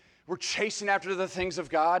 right? We're chasing after the things of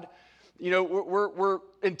God. You know, we're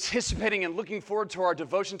anticipating and looking forward to our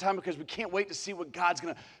devotion time because we can't wait to see what God's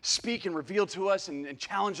going to speak and reveal to us and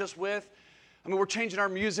challenge us with. I mean, we're changing our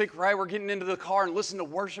music, right? We're getting into the car and listening to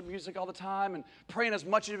worship music all the time and praying as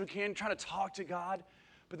much as we can, trying to talk to God.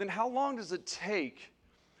 But then how long does it take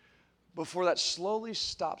before that slowly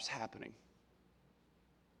stops happening?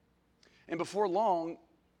 And before long,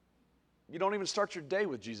 you don't even start your day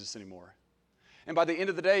with Jesus anymore. And by the end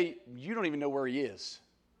of the day, you don't even know where he is.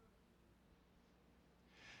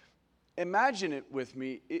 Imagine it with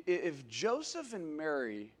me, if Joseph and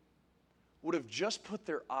Mary would have just put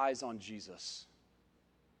their eyes on Jesus,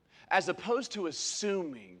 as opposed to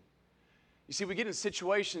assuming. You see, we get in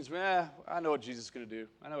situations where, I know what Jesus is going to do.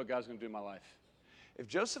 I know what God's going to do in my life. If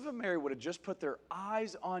Joseph and Mary would have just put their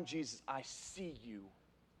eyes on Jesus, I see you.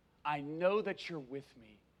 I know that you're with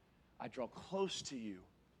me. I draw close to you.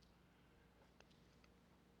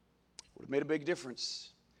 Would have made a big difference.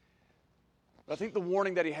 But I think the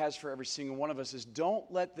warning that he has for every single one of us is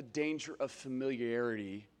don't let the danger of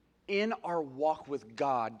familiarity in our walk with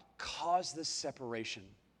God cause this separation.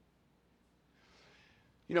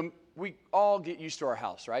 We all get used to our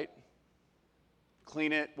house, right?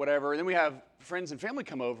 Clean it, whatever. And then we have friends and family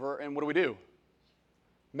come over, and what do?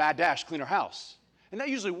 Mad dash, clean our house. And that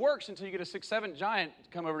usually works until you get a 6'7" giant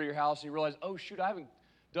come over to your house and you realize, oh, shoot, I haven't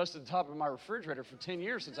dusted the top of my refrigerator for 10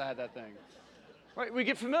 years since I had that thing. Right? We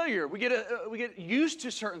get familiar. We get used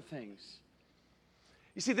to certain things.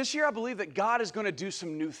 You see, this year I believe that God is going to do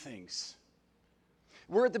some new things.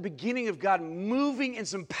 We're at the beginning of God moving in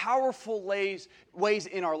some powerful ways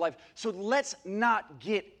in our life. So let's not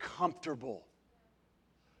get comfortable.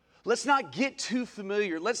 Let's not get too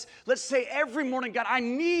familiar. Let's say every morning, God, I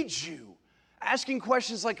need you. Asking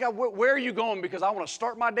questions like, God, where are you going? Because I want to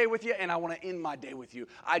start my day with you and I want to end my day with you.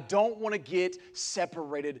 I don't want to get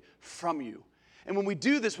separated from you. And when we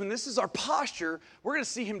do this, when this is our posture, we're going to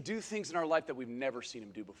see him do things in our life that we've never seen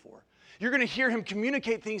him do before. You're going to hear him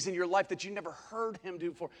communicate things in your life that you never heard him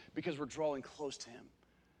do before because we're drawing close to him.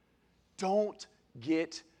 Don't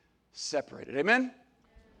get separated. Amen?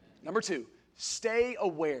 Number 2, stay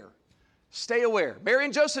aware. Stay aware. Mary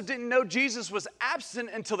and Joseph didn't know Jesus was absent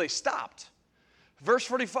until they stopped. Verse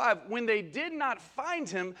 45, when they did not find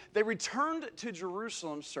him, they returned to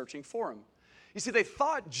Jerusalem searching for him. You see, they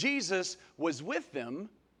thought Jesus was with them,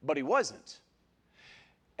 but he wasn't.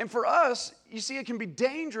 And for us, you see, it can be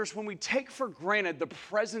dangerous when we take for granted the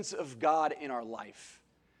presence of God in our life.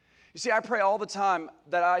 You see, I pray all the time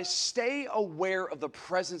that I stay aware of the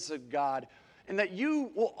presence of God and that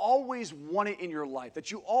you will always want it in your life, that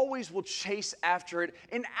you always will chase after it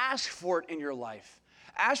and ask for it in your life.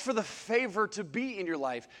 Ask for the favor to be in your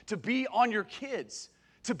life, to be on your kids,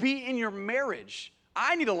 to be in your marriage.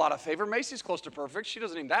 I need a lot of favor. Macy's close to perfect. She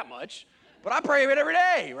doesn't need that much. But I pray for it every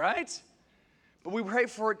day, right? But we pray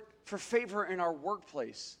for favor in our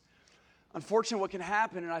workplace. Unfortunately, what can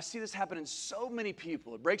happen, and I see this happen in so many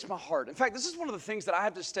people, it breaks my heart. In fact, this is one of the things that I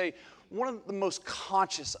have to stay one of the most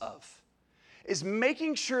conscious of, is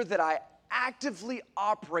making sure that I actively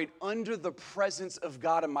operate under the presence of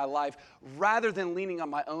God in my life rather than leaning on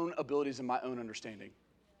my own abilities and my own understanding.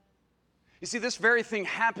 You see, this very thing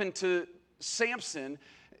happened to Samson.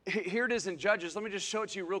 Here it is in Judges. Let me just show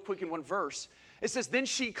it to you real quick in one verse. It says, then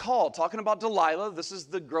she called, talking about Delilah. This is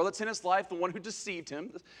the girl that's in his life, the one who deceived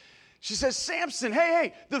him. She says, Samson,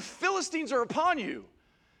 hey, the Philistines are upon you.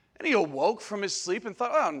 And he awoke from his sleep and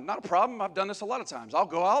thought, oh, not a problem. I've done this a lot of times. I'll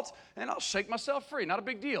go out and I'll shake myself free. Not a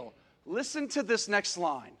big deal. Listen to this next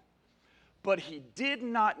line. But he did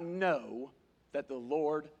not know that the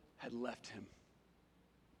Lord had left him.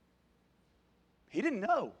 He didn't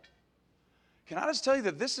know. Can I just tell you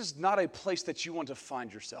that this is not a place that you want to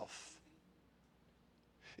find yourself?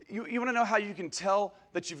 You want to know how you can tell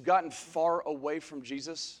that you've gotten far away from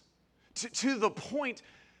Jesus? To the point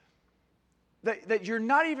that you're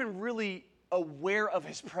not even really aware of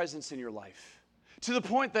his presence in your life. To the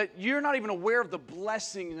point that you're not even aware of the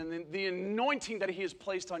blessing and the anointing that he has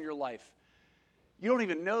placed on your life. You don't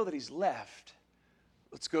even know that he's left.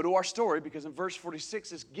 Let's go to our story because in verse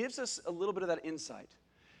 46, this gives us a little bit of that insight.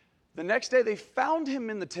 The next day they found him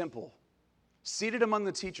in the temple, seated among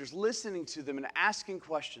the teachers, listening to them and asking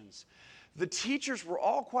questions. The teachers were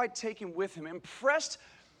all quite taken with him, impressed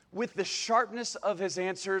with the sharpness of his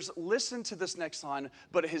answers. Listen to this next line,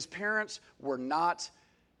 but his parents were not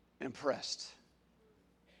impressed.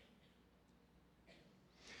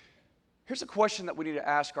 Here's a question that we need to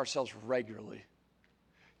ask ourselves regularly.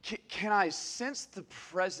 Can I sense the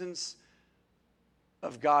presence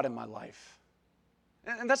of God in my life?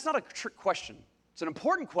 And that's not a trick question. It's an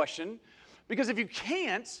important question because if you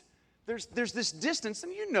can't, there's this distance,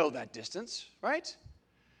 and you know that distance, right?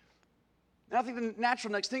 And I think the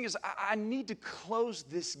natural next thing is I need to close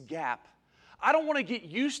this gap. I don't want to get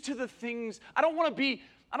used to the things. I don't want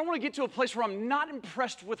to get to a place where I'm not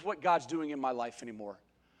impressed with what God's doing in my life anymore.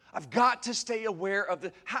 I've got to stay aware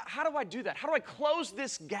of how do I do that? How do I close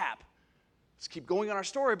this gap? Let's keep going on our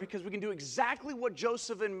story because we can do exactly what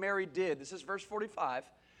Joseph and Mary did. This is verse 45.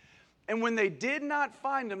 And when they did not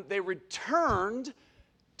find him, they returned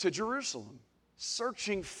to Jerusalem,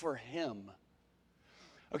 searching for him.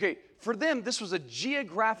 Okay, for them, this was a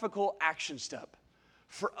geographical action step.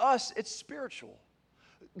 For us, it's spiritual.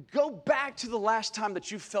 Go back to the last time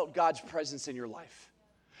that you felt God's presence in your life.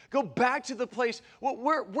 Go back to the place,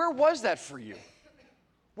 where was that for you?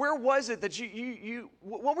 Where was it that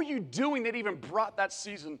what were you doing that even brought that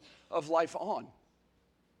season of life on?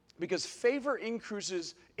 Because favor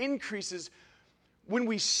increases when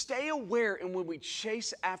we stay aware and when we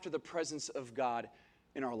chase after the presence of God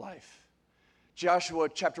in our life. Joshua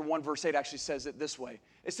chapter 1 verse 8 actually says it this way.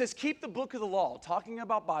 It says, keep the book of the law, talking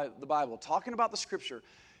about the Bible, talking about the scripture.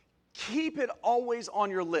 Keep it always on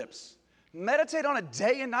your lips. Meditate on it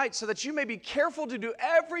day and night so that you may be careful to do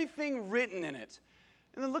everything written in it.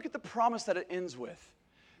 And then look at the promise that it ends with.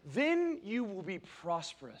 Then you will be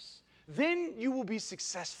prosperous. Then you will be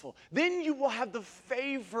successful. Then you will have the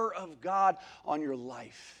favor of God on your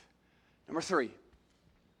life. Number 3,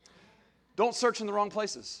 don't search in the wrong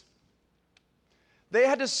places. They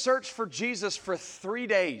had to search for Jesus for 3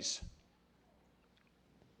 days.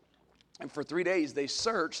 And for 3 days, they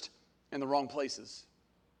searched in the wrong places.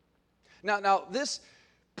 Now, this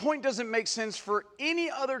point doesn't make sense for any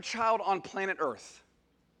other child on planet Earth.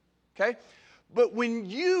 Okay? But when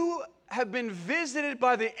you have been visited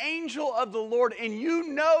by the angel of the Lord and you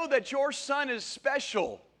know that your son is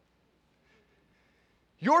special,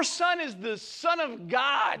 your son is the Son of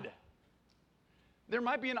God, there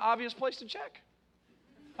might be an obvious place to check.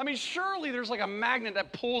 I mean, surely there's like a magnet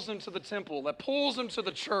that pulls them to the temple, that pulls them to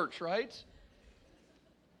the church, right?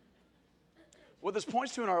 What this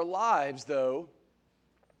points to in our lives, though,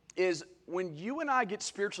 is when you and I get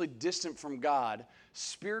spiritually distant from God,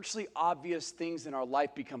 spiritually obvious things in our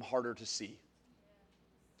life become harder to see.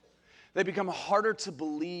 They become harder to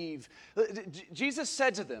believe. Jesus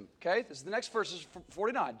said to them, okay, this is the next verse, is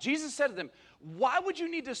 49. Jesus said to them, why would you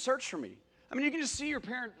need to search for me? I mean, you can just see your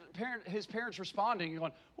his parents responding,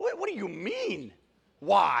 going, what do you mean?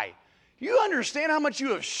 Why? You understand how much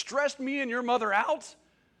you have stressed me and your mother out?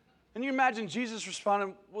 And you imagine Jesus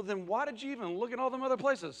responding, well, then why did you even look at all them other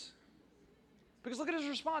places? Because look at his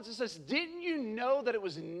response. It says, didn't you know that it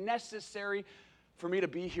was necessary for me to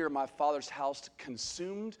be here in my Father's house,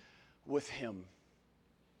 consumed with him?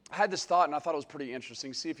 I had this thought, and I thought it was pretty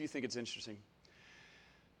interesting. See if you think it's interesting.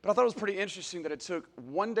 But I thought it was pretty interesting that it took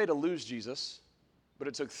 1 day to lose Jesus, but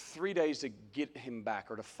it took 3 days to get him back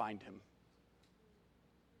or to find him.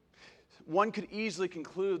 One could easily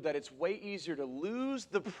conclude that it's way easier to lose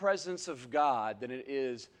the presence of God than it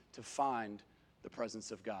is to find the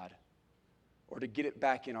presence of God or to get it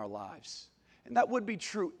back in our lives. And that would be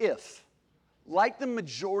true if, like the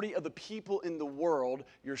majority of the people in the world,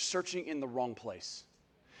 you're searching in the wrong place.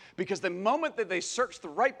 Because the moment that they searched the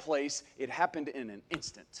right place, it happened in an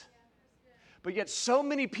instant. But yet so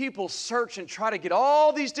many people search and try to get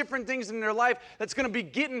all these different things in their life that's going to be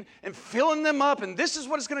getting and filling them up, and this is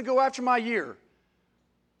what is going to go after my year.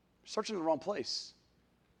 Searching in the wrong place.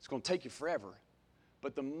 It's going to take you forever.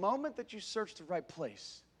 But the moment that you search the right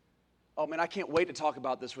place, oh man, I can't wait to talk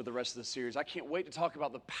about this for the rest of the series. I can't wait to talk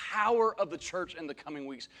about the power of the church in the coming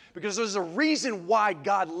weeks, because there's a reason why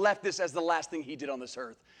God left this as the last thing he did on this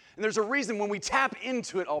earth. And there's a reason when we tap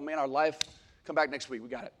into it, oh man, our life, come back next week, we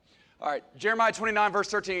got it. All right, Jeremiah 29, verse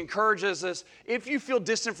 13 encourages us, if you feel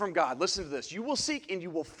distant from God, listen to this, you will seek and you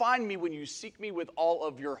will find me when you seek me with all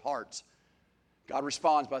of your heart. God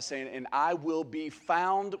responds by saying, and I will be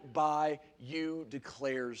found by you,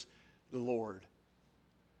 declares the Lord.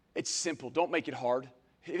 It's simple. Don't make it hard.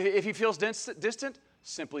 If he feels distant,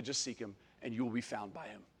 simply just seek him, and you will be found by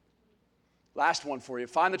him. Last one for you.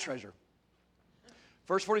 Find the treasure.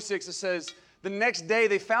 Verse 46, it says, the next day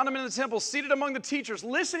they found him in the temple, seated among the teachers,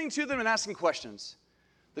 listening to them and asking questions.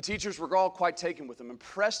 The teachers were all quite taken with him,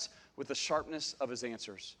 impressed with the sharpness of his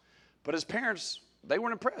answers. But his parents, they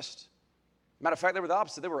weren't impressed. Matter of fact, they were the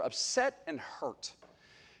opposite. They were upset and hurt.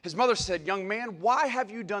 His mother said, young man, why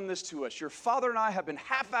have you done this to us? Your father and I have been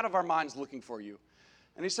half out of our minds looking for you.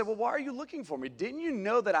 And he said, well, why are you looking for me? Didn't you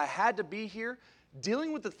know that I had to be here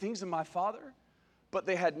dealing with the things of my father? But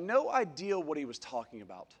they had no idea what he was talking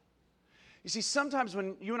about. You see, sometimes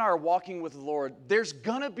when you and I are walking with the Lord, there's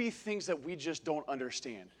going to be things that we just don't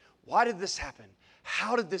understand. Why did this happen?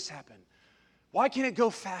 How did this happen? Why can't it go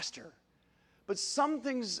faster? But some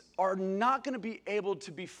things are not going to be able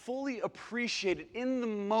to be fully appreciated in the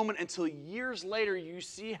moment until years later you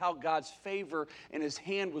see how God's favor and his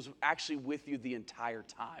hand was actually with you the entire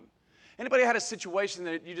time. Anybody had a situation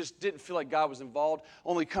that you just didn't feel like God was involved,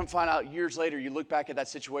 only come find out years later, you look back at that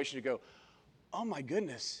situation and go, oh my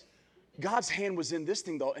goodness, God's hand was in this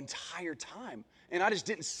thing the entire time, and I just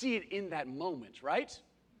didn't see it in that moment, right?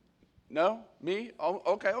 No? Me? Oh,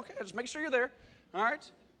 okay, just make sure you're there, all right?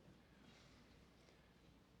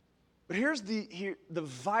 But here's the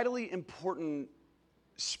vitally important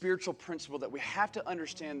spiritual principle that we have to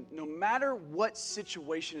understand no matter what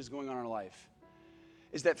situation is going on in our life,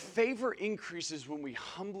 is that favor increases when we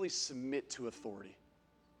humbly submit to authority.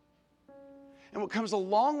 And what comes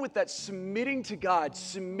along with that submitting to God,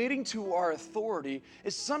 submitting to our authority,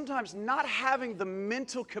 is sometimes not having the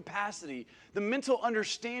mental capacity, the mental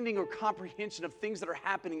understanding or comprehension of things that are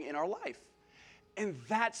happening in our life. And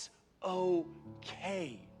that's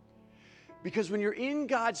okay. Because when you're in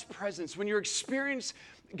God's presence, when you're experiencing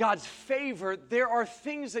God's favor, there are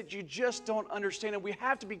things that you just don't understand, and we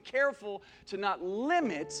have to be careful to not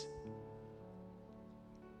limit,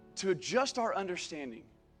 to adjust our understanding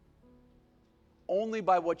only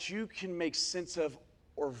by what you can make sense of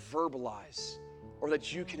or verbalize, or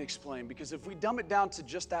that you can explain. Because if we dumb it down to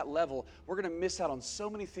just that level, we're going to miss out on so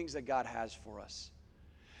many things that God has for us.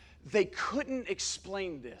 They couldn't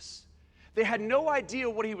explain this. They had no idea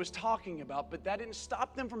what he was talking about, but that didn't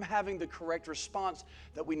stop them from having the correct response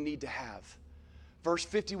that we need to have. Verse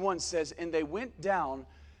 51 says, "And they went down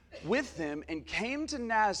with them and came to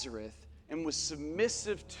Nazareth and was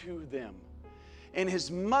submissive to them. And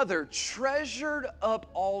his mother treasured up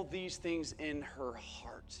all these things in her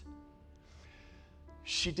heart."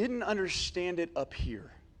 She didn't understand it up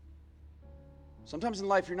here. Sometimes in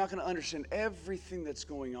life, you're not going to understand everything that's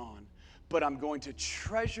going on, but I'm going to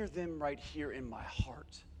treasure them right here in my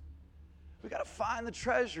heart. We got to find the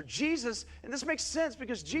treasure. Jesus, and this makes sense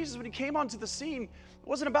because Jesus, when he came onto the scene, it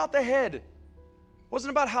wasn't about the head. It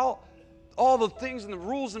wasn't about how all the things and the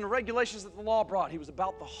rules and the regulations that the law brought. He was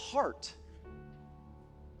about the heart.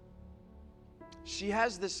 She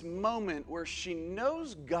has this moment where she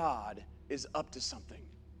knows God is up to something,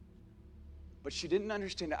 but she didn't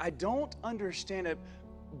understand it. I don't understand it,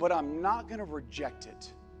 but I'm not going to reject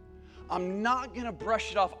it. I'm not going to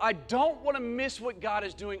brush it off. I don't want to miss what God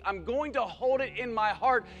is doing. I'm going to hold it in my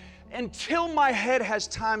heart until my head has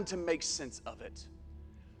time to make sense of it.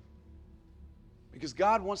 Because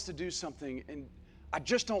God wants to do something, and I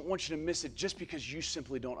just don't want you to miss it just because you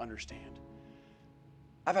simply don't understand.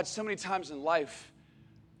 I've had so many times in life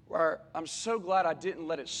where I'm so glad I didn't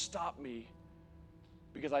let it stop me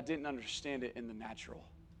because I didn't understand it in the natural.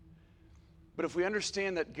 But if we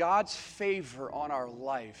understand that God's favor on our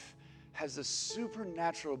life has the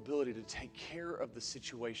supernatural ability to take care of the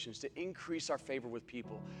situations, to increase our favor with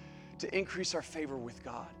people, to increase our favor with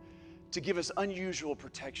God, to give us unusual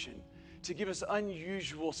protection, to give us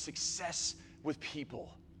unusual success with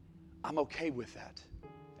people, I'm okay with that.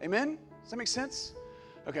 Amen? Does that make sense?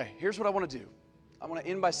 Okay, here's what I want to do. I want to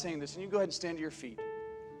end by saying this, and you go ahead and stand to your feet.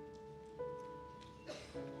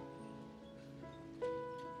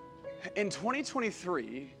 In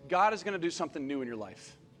 2023, God is going to do something new in your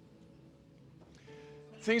life.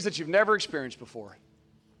 Things that you've never experienced before.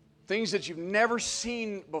 Things that you've never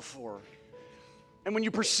seen before. And when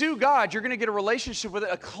you pursue God, you're going to get a relationship with it,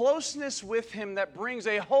 a closeness with him that brings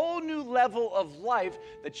a whole new level of life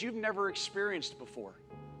that you've never experienced before.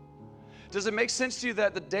 Does it make sense to you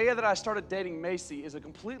that the day that I started dating Macy is a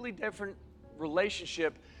completely different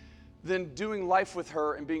relationship than doing life with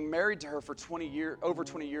her and being married to her for over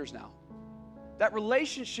 20 years now? That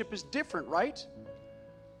relationship is different, right?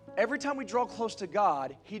 Every time we draw close to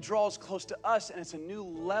God, he draws close to us, and it's a new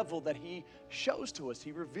level that he shows to us,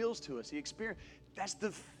 he reveals to us, he experiences. That's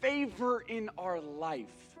the favor in our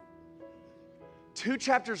life. 2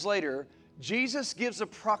 chapters later, Jesus gives a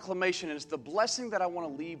proclamation, and it's the blessing that I want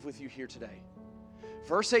to leave with you here today.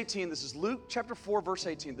 Verse 18, this is Luke chapter 4, verse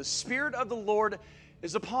 18. "The Spirit of the Lord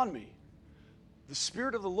is upon me." The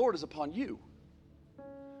Spirit of the Lord is upon you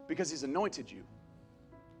because he's anointed you.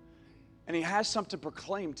 And he has something to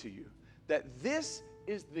proclaim to you, that this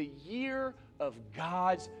is the year of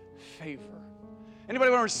God's favor. Anybody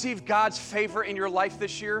want to receive God's favor in your life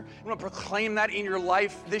this year? You want to proclaim that in your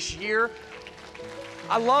life this year?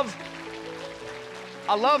 I love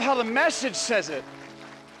how the Message says it.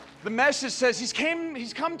 The Message says he's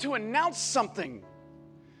come to announce something.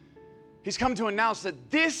 He's come to announce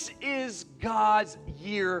that this is God's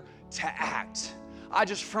year to act. I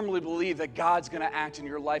just firmly believe that God's going to act in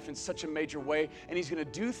your life in such a major way, and he's going to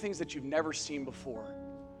do things that you've never seen before.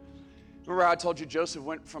 Remember how I told you Joseph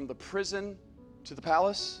went from the prison to the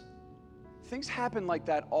palace? Things happen like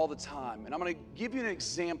that all the time, and I'm going to give you an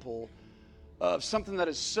example of something that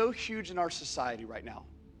is so huge in our society right now.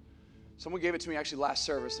 Someone gave it to me actually last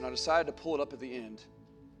service, and I decided to pull it up at the end.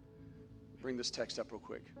 Bring this text up real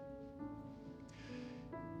quick.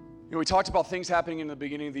 You know, we talked about things happening in the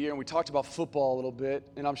beginning of the year, and we talked about football a little bit,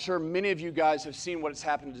 and I'm sure many of you guys have seen what has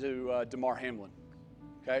happened to Damar Hamlin,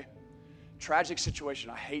 okay? Tragic situation.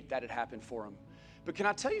 I hate that it happened for him. But can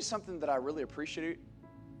I tell you something that I really appreciate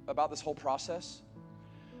about this whole process?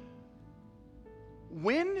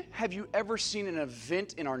 When have you ever seen an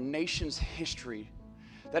event in our nation's history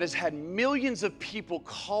that has had millions of people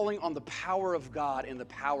calling on the power of God and the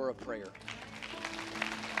power of prayer?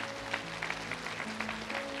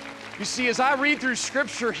 You see, as I read through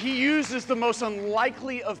Scripture, he uses the most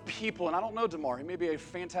unlikely of people. And I don't know Damar. He may be a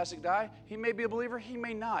fantastic guy. He may be a believer. He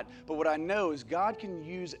may not. But what I know is God can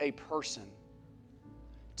use a person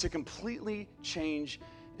to completely change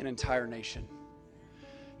an entire nation.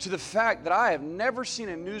 to the fact that I have never seen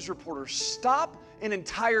a news reporter stop an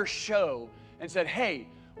entire show and said, hey,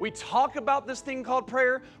 we talk about this thing called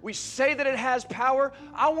prayer. We say that it has power.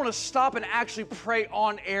 I want to stop and actually pray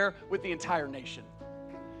on air with the entire nation.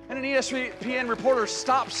 And an ESPN reporter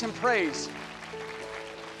stops and prays.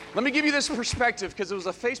 Let me give you this perspective because it was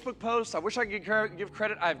a Facebook post. I wish I could give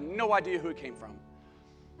credit. I have no idea who it came from.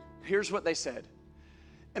 Here's what they said.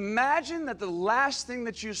 Imagine that the last thing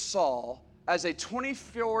that you saw as a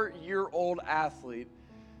 24-year-old athlete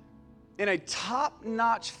in a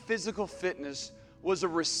top-notch physical fitness was a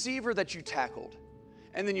receiver that you tackled.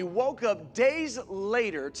 And then you woke up days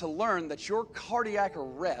later to learn that your cardiac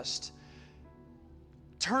arrest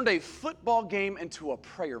turned a football game into a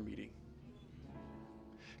prayer meeting.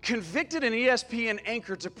 Convicted an ESPN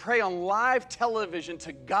anchor to pray on live television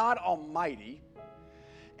to God Almighty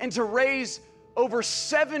and to raise over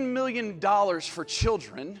 $7 million for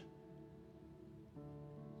children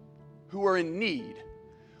who are in need.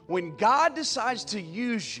 When God decides to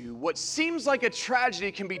use you, what seems like a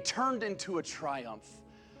tragedy can be turned into a triumph.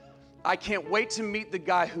 I can't wait to meet the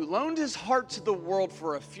guy who loaned his heart to the world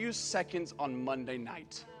for a few seconds on Monday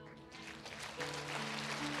night.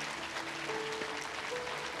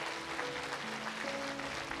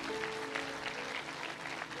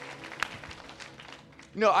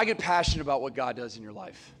 You know, I get passionate about what God does in your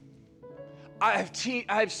life. I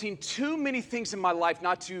have seen too many things in my life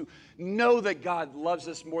not to know that God loves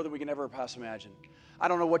us more than we can ever possibly imagine. I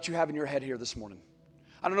don't know what you have in your head here this morning.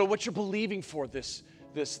 I don't know what you're believing for this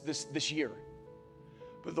year.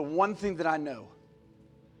 But the one thing that I know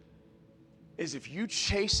is if you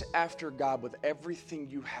chase after God with everything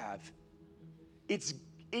you have,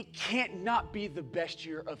 it can't not be the best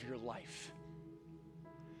year of your life.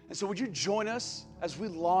 And so would you join us as we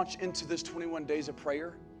launch into this 21 days of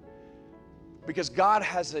prayer? Because God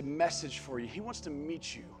has a message for you. He wants to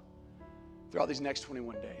meet you throughout these next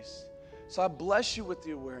 21 days. So I bless you with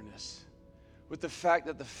the awareness, with the fact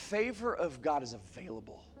that the favor of God is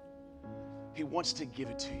available. He wants to give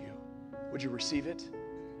it to you. Would you receive it?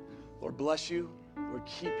 Lord, bless you. Lord,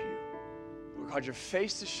 keep you. Lord, cause your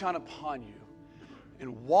face to shine upon you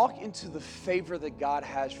and walk into the favor that God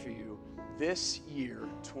has for you this year,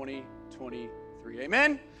 2023.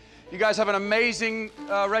 Amen? You guys have an amazing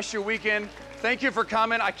rest of your weekend. Thank you for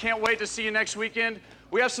coming. I can't wait to see you next weekend.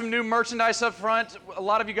 We have some new merchandise up front. A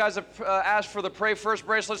lot of you guys have asked for the Pray First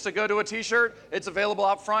bracelets to go to a t-shirt. It's available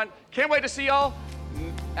out front. Can't wait to see y'all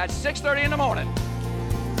at 6:30 in the morning.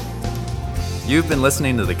 You've been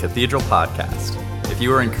listening to the Cathedral Podcast. If you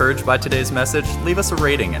were encouraged by today's message, leave us a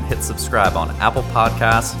rating and hit subscribe on Apple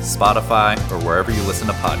Podcasts, Spotify, or wherever you listen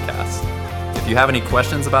to podcasts. If you have any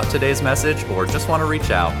questions about today's message or just want to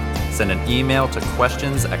reach out, send an email to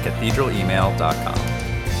questions@cathedralemail.com.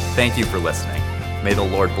 Thank you for listening. May the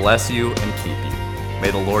Lord bless you and keep you.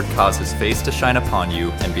 May the Lord cause his face to shine upon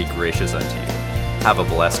you and be gracious unto you. Have a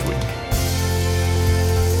blessed week.